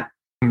that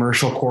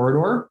commercial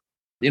corridor,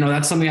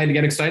 that's something I'd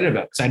get excited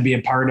about because I'd be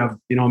a part of,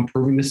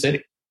 improving the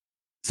city.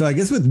 So I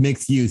guess with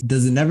mixed use,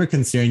 does it never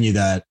concern you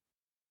that,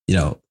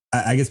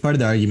 I guess part of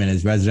the argument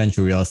is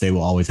residential real estate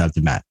will always have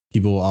demand.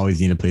 People will always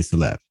need a place to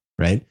live,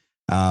 right?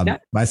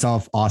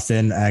 Myself,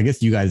 Austin, I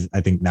guess you guys,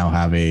 I think now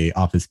have a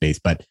office space,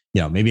 but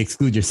maybe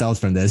exclude yourselves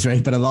from this,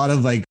 right? But a lot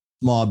of like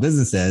small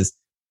businesses,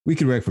 we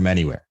could work from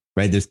anywhere,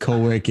 right? There's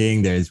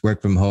co-working, there's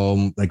work from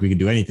home, like we could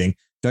do anything.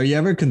 So are you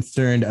ever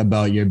concerned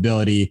about your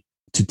ability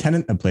to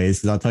tenant a place?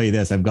 Because I'll tell you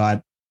this, I've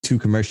got 2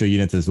 commercial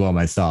units as well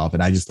myself,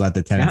 and I just let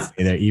the tenants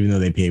stay there, even though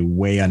they pay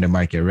way under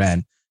market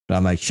rent. But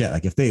I'm like, shit,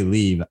 like if they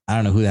leave, I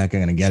don't know who the heck I'm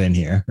going to get in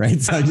here,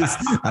 right? So I'm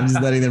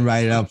just letting them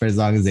ride it out for as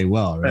long as they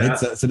will, right? Yeah.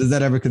 So does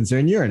that ever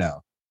concern you or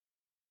no?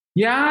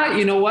 Yeah,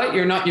 you know what?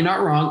 You're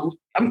not wrong.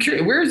 I'm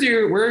curious. Where are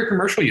your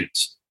commercial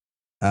units?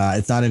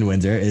 It's not in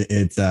Windsor.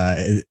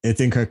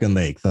 It's in Kirkland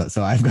Lake.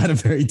 So I've got a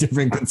very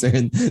different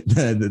concern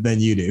than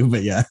you do.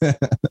 But yeah.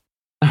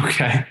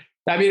 Okay.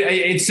 I mean,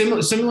 it's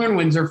similar in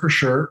Windsor for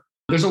sure.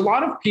 There's a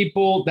lot of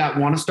people that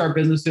want to start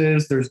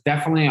businesses. There's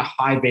definitely a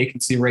high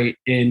vacancy rate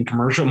in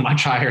commercial,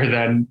 much higher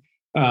than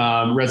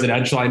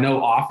residential. I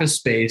know office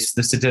space,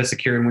 the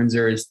statistic here in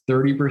Windsor is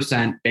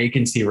 30%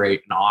 vacancy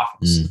rate in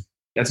office.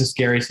 That's a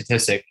scary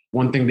statistic.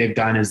 One thing they've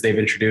done is they've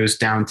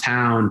introduced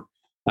downtown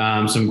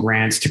some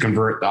grants to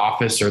convert the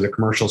office or the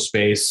commercial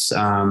space,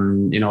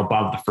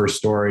 above the first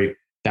story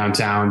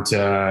downtown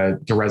to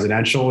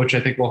residential, which I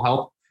think will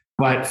help.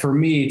 But for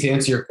me, to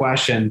answer your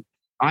question,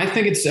 I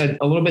think it's a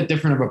little bit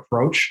different of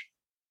approach.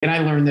 And I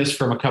learned this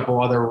from a couple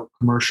other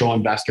commercial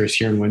investors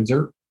here in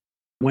Windsor.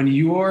 When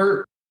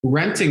you're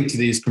renting to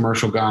these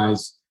commercial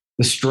guys,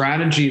 the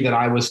strategy that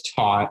I was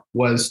taught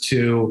was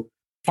to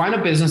find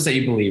a business that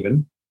you believe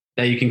in,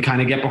 that you can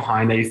kind of get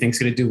behind, that you think is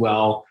going to do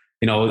well.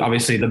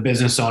 Obviously the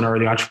business owner or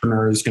the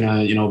entrepreneur is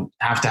going to,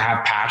 have to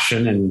have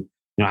passion and,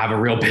 have a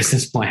real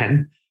business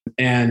plan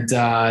and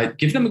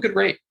give them a good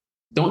rate.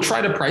 Don't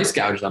try to price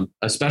gouge them,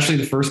 especially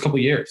the first couple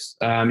of years.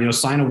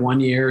 Sign a 1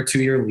 year or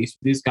 2 year lease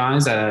with these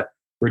guys at a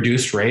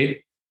reduced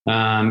rate.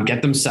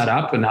 Get them set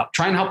up and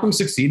try and help them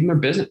succeed in their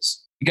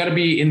business. You got to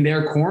be in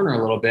their corner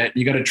a little bit.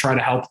 You got to try to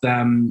help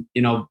them,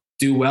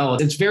 do well.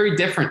 It's very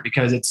different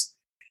because it's,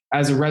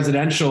 as a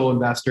residential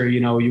investor,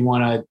 you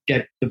want to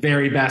get the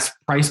very best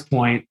price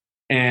point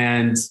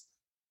and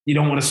you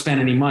don't want to spend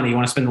any money. You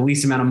want to spend the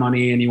least amount of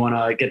money and you want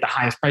to get the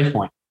highest price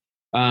point.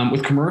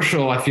 With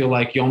commercial, I feel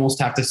like you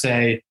almost have to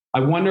say, I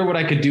wonder what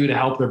I could do to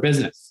help their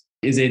business.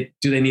 Do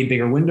they need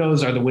bigger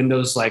windows? Are the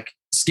windows like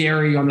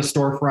scary on the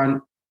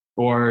storefront?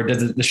 Or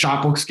does the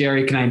shop look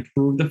scary? Can I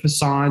improve the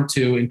facade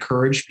to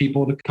encourage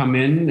people to come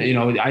in?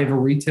 I have a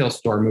retail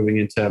store moving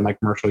into my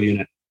commercial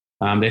unit.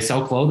 They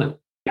sell clothing.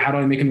 How do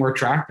I make it more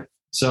attractive?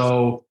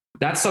 So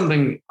that's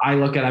something I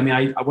look at. I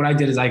mean, what I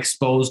did is I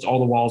exposed all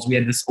the walls. We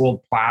had this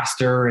old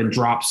plaster and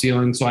drop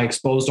ceiling. So I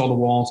exposed all the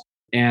walls.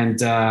 And,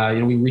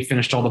 we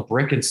refinished all the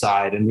brick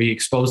inside and we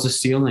exposed the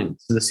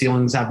ceilings. So the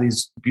ceilings have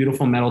these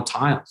beautiful metal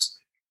tiles.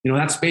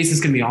 That space is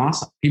going to be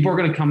awesome. People are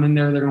going to come in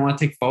there. They're going to want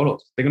to take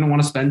photos. They're going to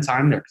want to spend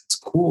time there. It's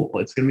cool.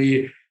 It's going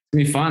to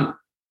be fun.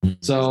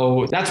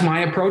 So that's my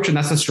approach. And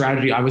that's the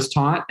strategy I was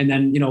taught. And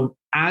then,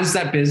 as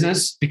that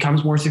business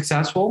becomes more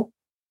successful,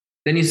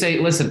 then you say,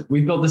 listen,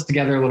 we built this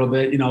together a little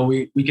bit.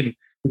 We can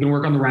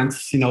work on the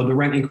rents, the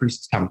rent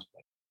increases come.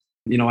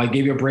 I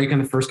gave you a break in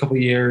the first couple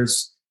of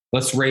years.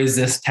 Let's raise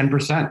this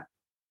 10%.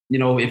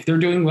 If they're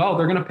doing well,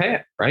 they're going to pay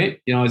it, right?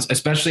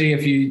 Especially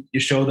if you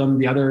show them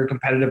the other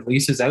competitive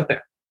leases out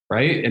there,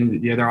 right?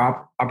 And the other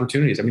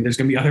opportunities. I mean, there's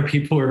going to be other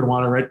people who are going to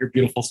want to rent your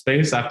beautiful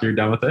space after you're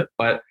done with it.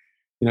 But,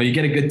 you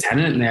get a good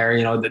tenant in there.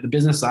 The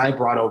business I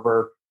brought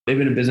over, they've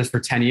been in business for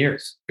 10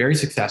 years, very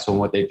successful in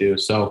what they do.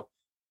 So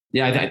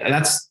yeah,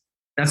 that's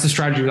the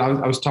strategy I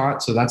was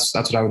taught. So that's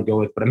what I would go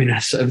with. But I mean,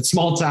 a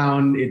small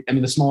town,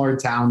 the smaller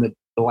town,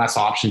 the less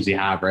options you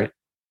have, right?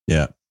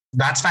 Yeah.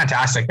 That's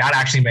fantastic. That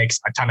actually makes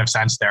a ton of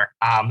sense there.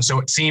 So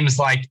it seems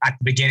like at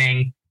the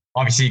beginning,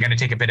 obviously you're going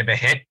to take a bit of a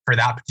hit for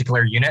that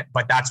particular unit,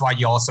 but that's why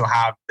you also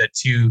have the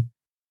 2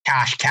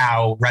 cash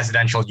cow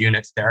residential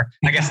units there.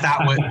 I guess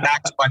that's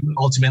what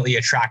ultimately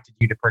attracted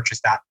you to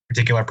purchase that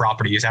particular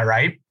property. Is that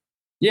right?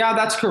 Yeah,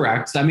 that's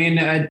correct. I mean,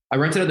 I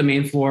rented out the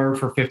main floor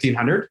for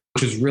 $1,500,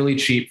 which is really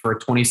cheap for a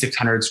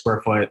 2,600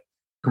 square foot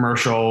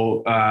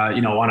commercial,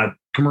 on a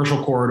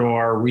commercial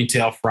corridor,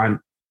 retail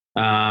front.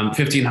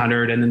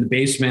 1,500, and then the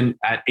basement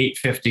at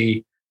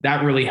 $850.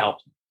 That really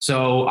helped.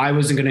 So I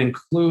wasn't going to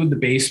include the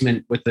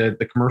basement with the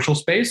commercial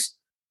space,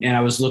 and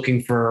I was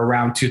looking for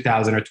around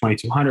 2,000 or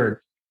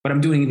 2,200. But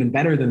I'm doing even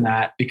better than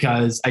that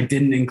because I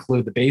didn't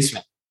include the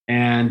basement.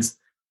 And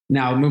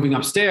now moving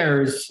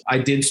upstairs, I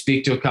did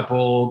speak to a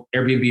couple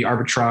Airbnb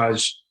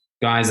arbitrage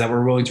guys that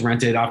were willing to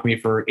rent it off me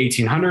for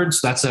 1,800.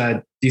 So that's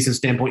a decent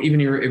standpoint.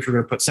 Even if you're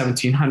going to put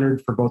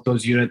 1,700 for both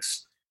those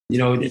units,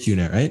 each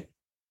unit, right?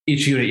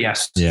 Each unit,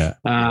 yes. Yeah.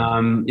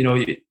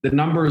 The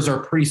numbers are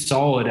pretty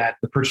solid at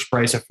the purchase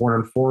price of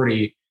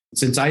 440.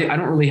 Since I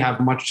don't really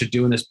have much to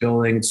do in this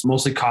building, it's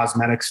mostly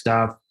cosmetic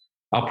stuff.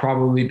 I'll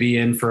probably be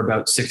in for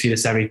about 60 to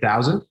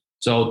 70,000.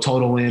 So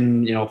total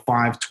in,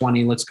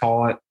 520, let's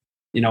call it,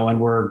 and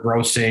we're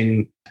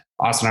grossing,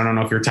 Austin, I don't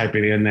know if you're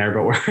typing it in there,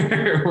 but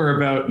we're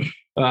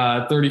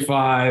about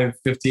 35,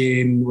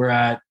 15, we're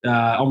at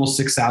almost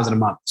 6,000 a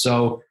month.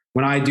 So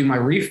when I do my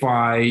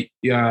refi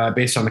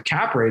based on the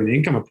cap rate and the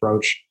income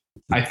approach,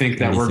 I think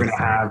that we're going to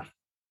have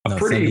a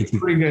pretty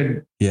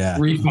good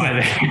refi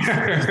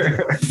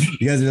there.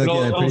 You guys are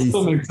looking at a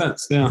still makes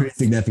sense. Yeah. Pretty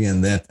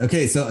significant lift.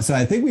 Okay, so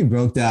I think we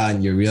broke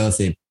down your real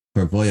estate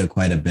portfolio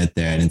quite a bit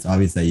there, and it's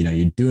obvious that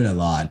you're doing a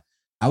lot.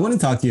 I want to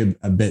talk to you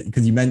a bit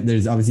because you meant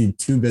there's obviously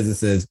two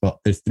businesses. Well,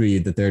 there's three,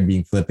 the third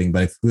being flipping,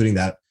 but excluding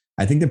that,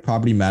 I think the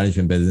property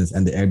management business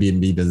and the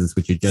Airbnb business,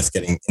 which you're just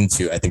getting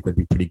into, I think would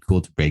be pretty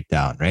cool to break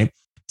down, right?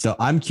 So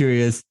I'm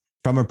curious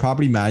from a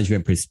property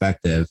management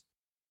perspective,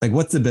 like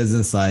what's the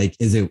business like?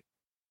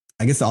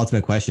 I guess the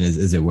ultimate question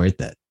is it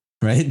worth it?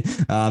 Right.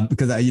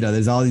 Because,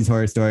 there's all these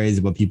horror stories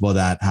about people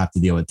that have to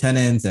deal with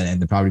tenants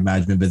and the property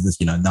management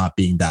business, not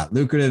being that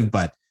lucrative.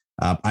 But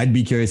I'd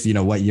be curious,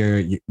 what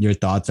your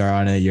thoughts are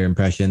on it, your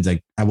impressions.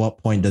 Like, at what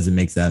point does it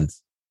make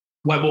sense?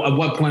 At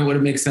what point would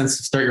it make sense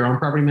to start your own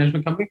property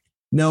management company?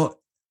 No,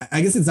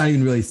 I guess it's not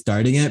even really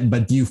starting it,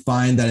 but do you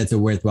find that it's a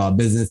worthwhile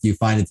business? Do you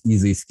find it's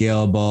easily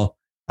scalable?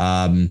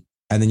 And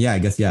then,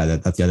 that's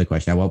the other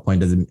question. At what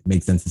point does it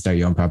make sense to start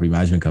your own property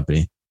management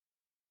company?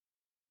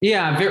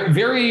 Yeah,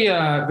 very,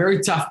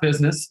 very tough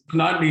business,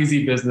 not an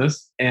easy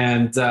business.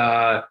 And if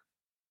I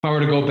were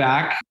to go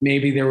back,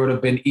 maybe there would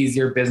have been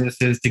easier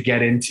businesses to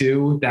get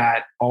into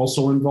that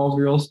also involve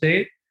real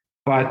estate.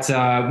 But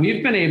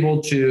we've been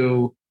able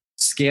to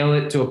scale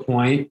it to a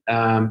point,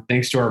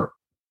 thanks to our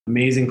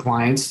amazing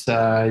clients,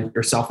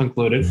 yourself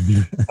included,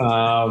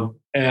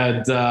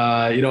 and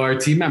our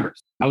team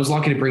members. I was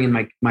lucky to bring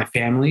in my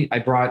family. I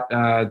brought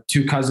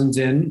two cousins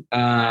in,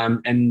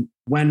 and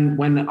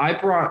when I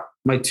brought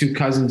my two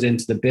cousins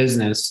into the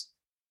business,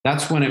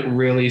 that's when it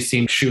really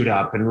seemed to shoot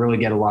up and really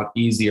get a lot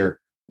easier.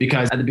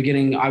 Because at the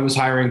beginning, I was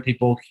hiring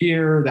people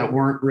here that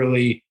weren't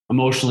really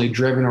emotionally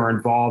driven or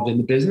involved in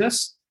the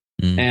business.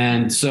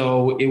 And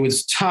so it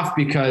was tough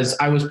because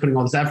I was putting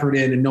all this effort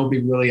in and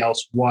nobody really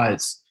else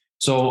was.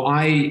 So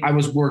I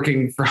was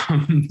working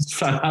from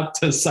sun up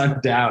to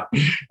sundown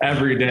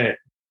every day.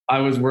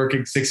 I was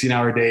working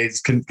 16-hour days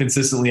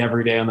consistently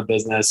every day on the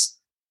business.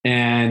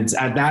 And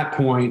at that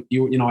point,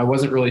 I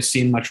wasn't really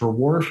seeing much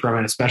reward from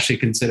it, especially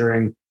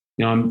considering,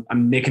 I'm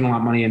making a lot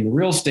of money in the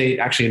real estate,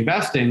 actually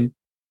investing.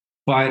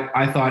 But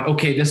I thought,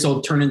 okay, this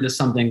will turn into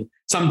something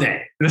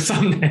someday. just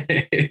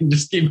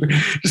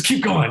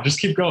keep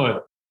going.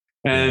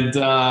 And,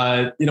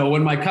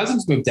 when my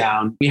cousins moved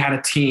down, we had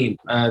a team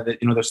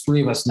there's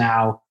three of us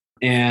now,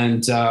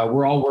 and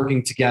we're all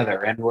working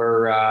together, and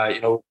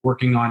we're,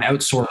 working on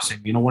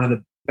outsourcing. One of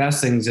the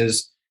best things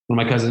is one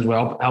of my cousins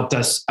helped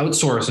us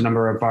outsource a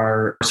number of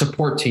our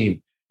support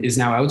team is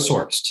now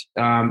outsourced.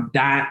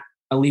 That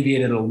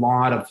alleviated a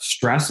lot of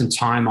stress and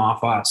time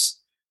off us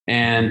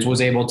and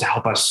was able to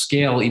help us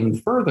scale even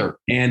further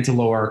and to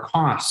lower our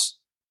costs.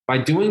 By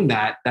doing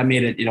that, that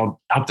made it,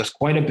 helped us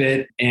quite a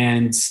bit.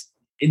 And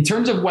in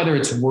terms of whether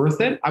it's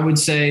worth it, I would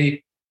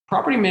say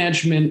property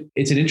management,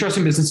 it's an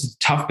interesting business. It's a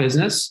tough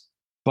business,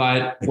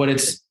 but what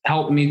it's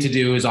helped me to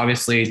do is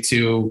obviously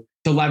to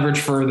leverage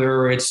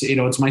further. It's,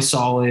 it's my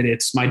solid,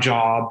 it's my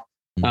job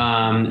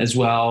as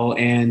well.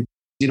 And,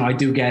 I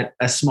do get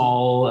a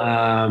small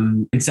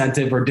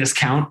incentive or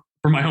discount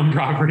for my own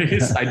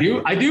properties. I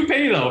do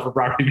pay though for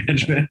property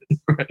management,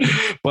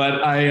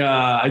 but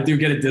I do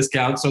get a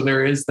discount. So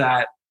there is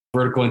that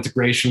vertical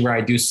integration where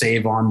I do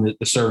save on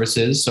the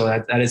services. So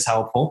that is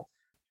helpful.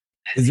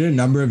 Is there a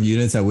number of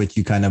units at which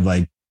you kind of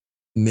like,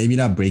 maybe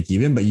not break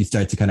even, but you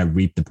start to kind of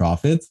reap the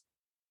profits?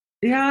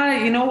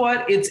 Yeah. You know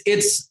what? It's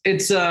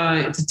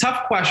a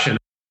tough question.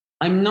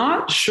 I'm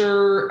not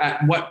sure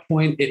at what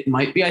point it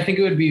might be. I think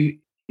it would be,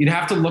 you'd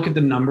have to look at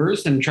the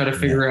numbers and try to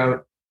figure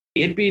out.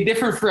 It'd be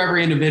different for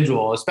every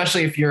individual,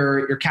 especially if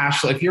you're cash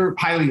flow. If you're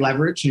highly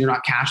leveraged and you're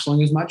not cash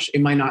flowing as much,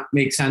 it might not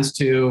make sense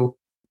to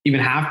even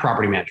have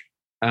property management.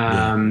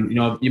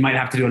 You might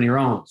have to do it on your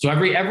own. So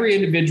every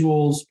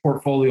individual's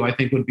portfolio, I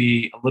think, would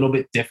be a little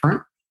bit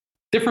different.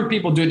 Different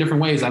people do it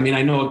different ways. I mean,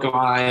 I know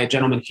a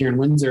gentleman here in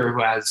Windsor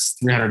who has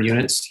 300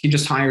 units. He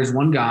just hires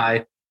one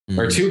guy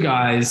or two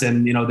guys,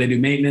 and they do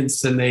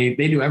maintenance and they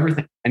do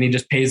everything, and he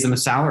just pays them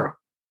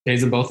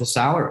both a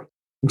salary.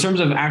 In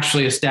terms of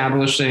actually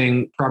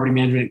establishing property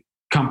management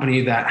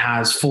company that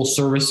has full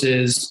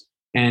services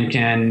and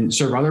can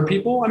serve other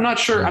people, I'm not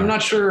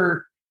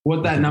sure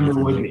what that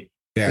number would be.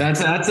 Yeah.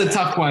 That's a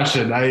tough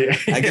question. I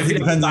guess it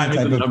depends on the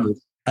type of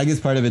numbers. I guess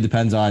part of it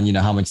depends on,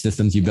 how much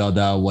systems you build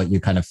out, what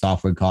your kind of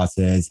software cost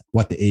is,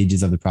 what the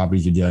ages of the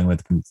properties you're dealing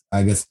with.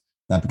 I guess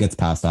that gets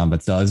passed on,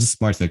 but still, it's just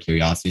more so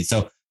curiosity.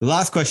 So The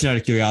last question out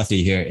of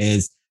curiosity here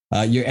is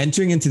you're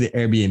entering into the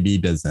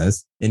Airbnb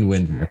business in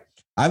Windsor.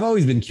 I've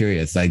always been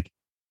curious, like,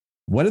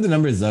 what do the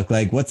numbers look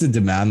like? What's the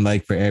demand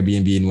like for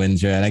Airbnb in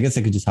Windsor? And I guess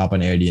I could just hop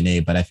on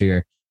AirDNA, but I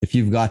figure if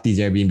you've got these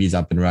Airbnbs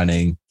up and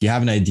running, do you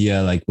have an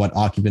idea like what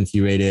occupancy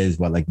rate is,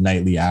 what like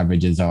nightly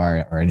averages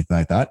are, or anything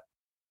like that?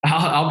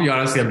 I'll be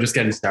honest, I'm just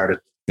getting started.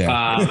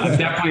 I'm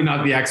definitely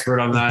not the expert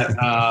on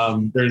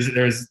that.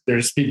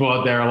 There's people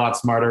out there a lot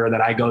smarter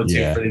that I go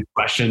to for these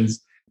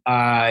questions.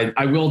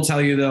 I will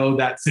tell you though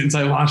that since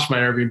I launched my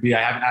Airbnb,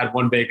 I haven't had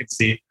one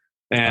vacancy,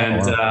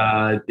 and but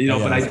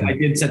I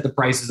did set the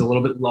prices a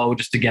little bit low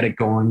just to get it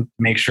going,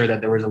 make sure that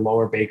there was a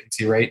lower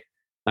vacancy rate.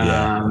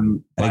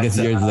 And I guess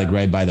yours is like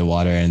right by the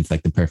water, and it's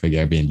like the perfect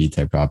Airbnb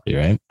type property,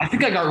 right? I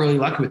think I got really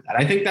lucky with that.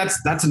 I think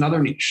that's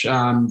another niche.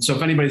 So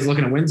if anybody's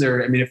looking at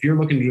Windsor, I mean, if you're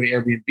looking to do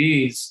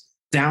Airbnbs,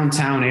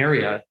 downtown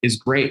area is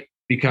great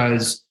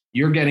because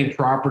you're getting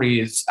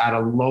properties at a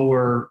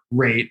lower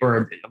rate or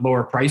a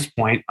lower price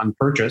point on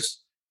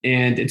purchase.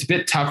 And it's a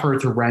bit tougher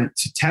to rent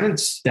to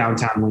tenants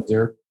downtown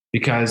Windsor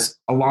because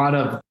a lot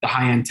of the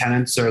high-end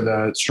tenants or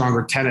the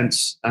stronger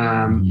tenants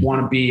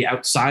want to be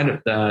outside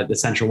of the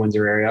central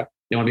Windsor area.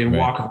 They want to be in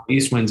walkable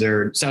East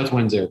Windsor, South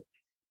Windsor.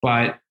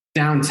 But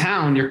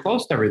downtown, you're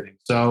close to everything.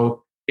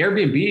 So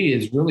Airbnb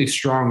is really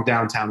strong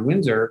downtown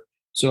Windsor.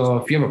 So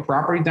if you have a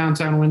property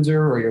downtown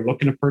Windsor or you're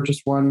looking to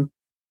purchase one,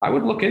 I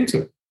would look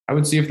into it. I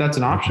would see if that's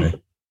an option.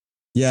 Okay.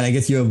 Yeah, and I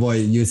guess you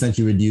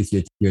essentially reduce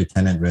your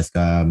tenant risk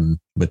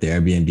with the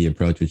Airbnb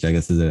approach, which I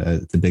guess is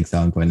a big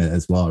selling point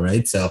as well,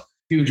 right? So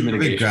huge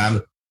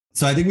mitigation.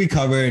 So I think we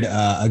covered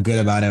a good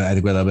amount of. I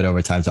think we're a little bit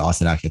over time, so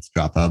Austin actually has to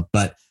drop up.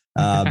 But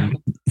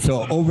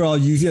so overall,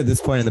 usually at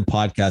this point in the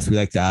podcast, we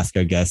like to ask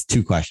our guests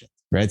 2 questions,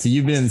 right? So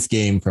you've been in this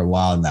game for a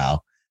while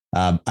now.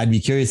 I'd be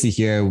curious to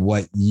hear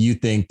what you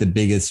think the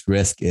biggest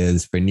risk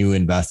is for new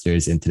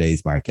investors in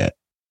today's market.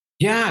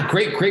 Yeah,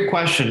 great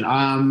question.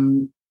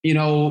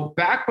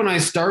 Back when I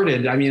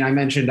started, I mean, I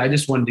mentioned I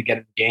just wanted to get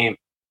in the game,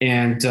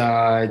 and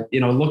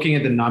looking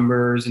at the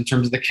numbers in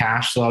terms of the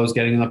cash flow I was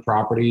getting in the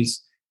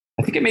properties,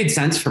 I think it made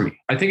sense for me.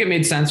 I think it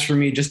made sense for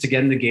me just to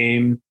get in the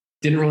game.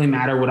 Didn't really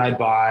matter what I'd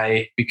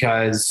buy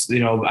because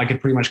I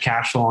could pretty much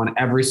cash flow on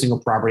every single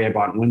property I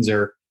bought in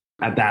Windsor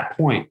at that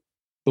point.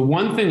 The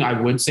one thing I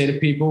would say to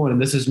people,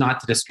 and this is not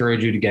to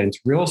discourage you to get into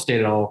real estate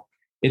at all,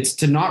 it's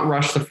to not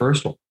rush the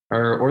first one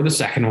or the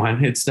second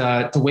one. It's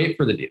to wait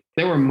for the deal.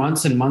 There were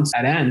months and months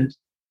at end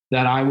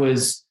that I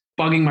was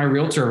bugging my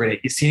realtor every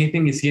day. You see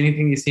anything? You see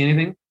anything? You see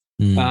anything?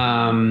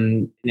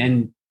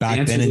 And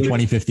back then in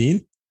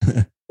 2015?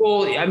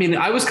 Well, I mean,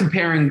 I was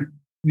comparing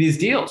these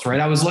deals, right?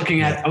 I was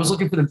looking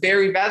for the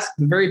very best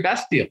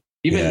deal.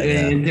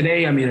 Even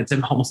today, I mean, it's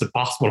almost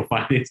impossible to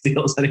find these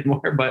deals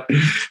anymore,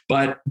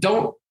 but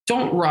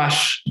don't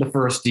rush the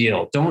first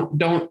deal.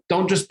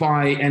 Don't just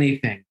buy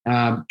anything.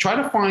 Try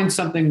to find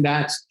something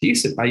that's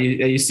decent that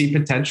you see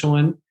potential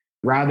in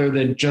rather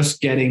than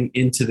just getting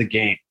into the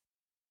game.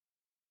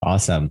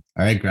 Awesome.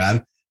 All right,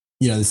 Graham.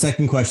 The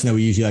second question that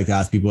we usually like to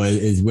ask people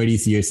is where do you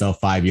see yourself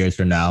 5 years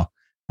from now?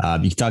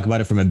 You can talk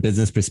about it from a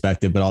business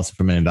perspective, but also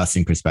from an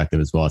investing perspective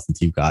as well,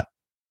 since you've got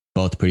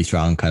both pretty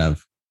strong kind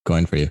of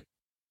going for you.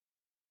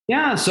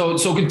 Yeah. So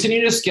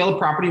continue to scale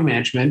property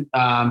management,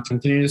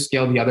 continue to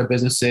scale the other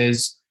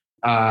businesses.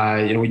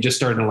 We just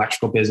started an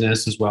electrical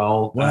business as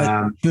well.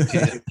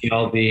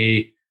 Scale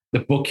the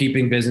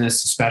bookkeeping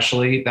business,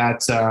 especially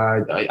that's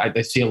I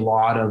see a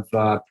lot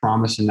of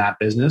promise in that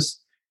business.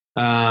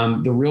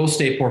 The real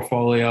estate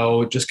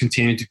portfolio, just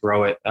continue to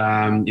grow it.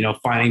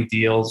 Finding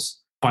deals,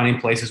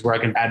 finding places where I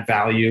can add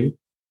value,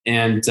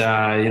 and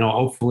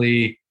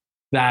hopefully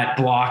that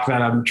block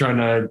that I'm trying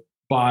to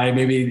buy,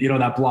 maybe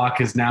that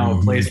block is now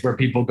a place where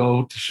people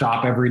go to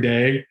shop every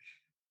day.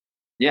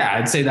 Yeah,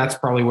 I'd say that's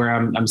probably where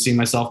I'm seeing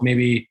myself.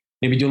 Maybe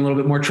doing a little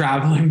bit more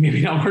traveling,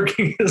 maybe not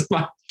working as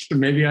much, or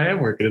maybe I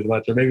am working as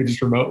much, or maybe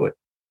just remotely.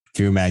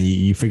 True, man.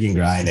 You freaking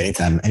grind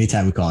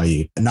anytime we call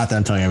you. Not that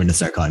I'm telling everyone to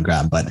start calling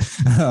Graham, but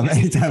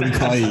anytime we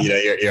call you,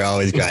 you're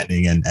always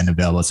grinding and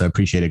available. So I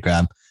appreciate it,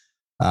 Graham.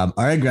 All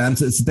right, Graham.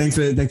 So thanks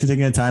for taking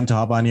the time to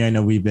hop on here. I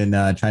know we've been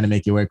trying to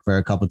make you work for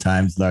a couple of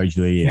times,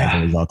 largely as a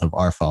result of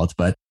our fault.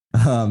 But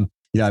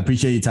I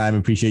appreciate your time.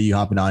 Appreciate you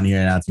hopping on here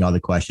and answering all the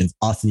questions.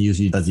 Austin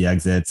usually does the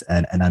exits,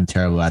 and I'm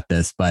terrible at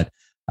this. But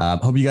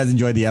hope you guys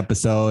enjoyed the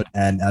episode.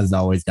 And as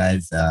always,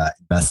 guys,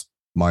 invest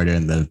smarter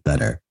and live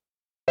better.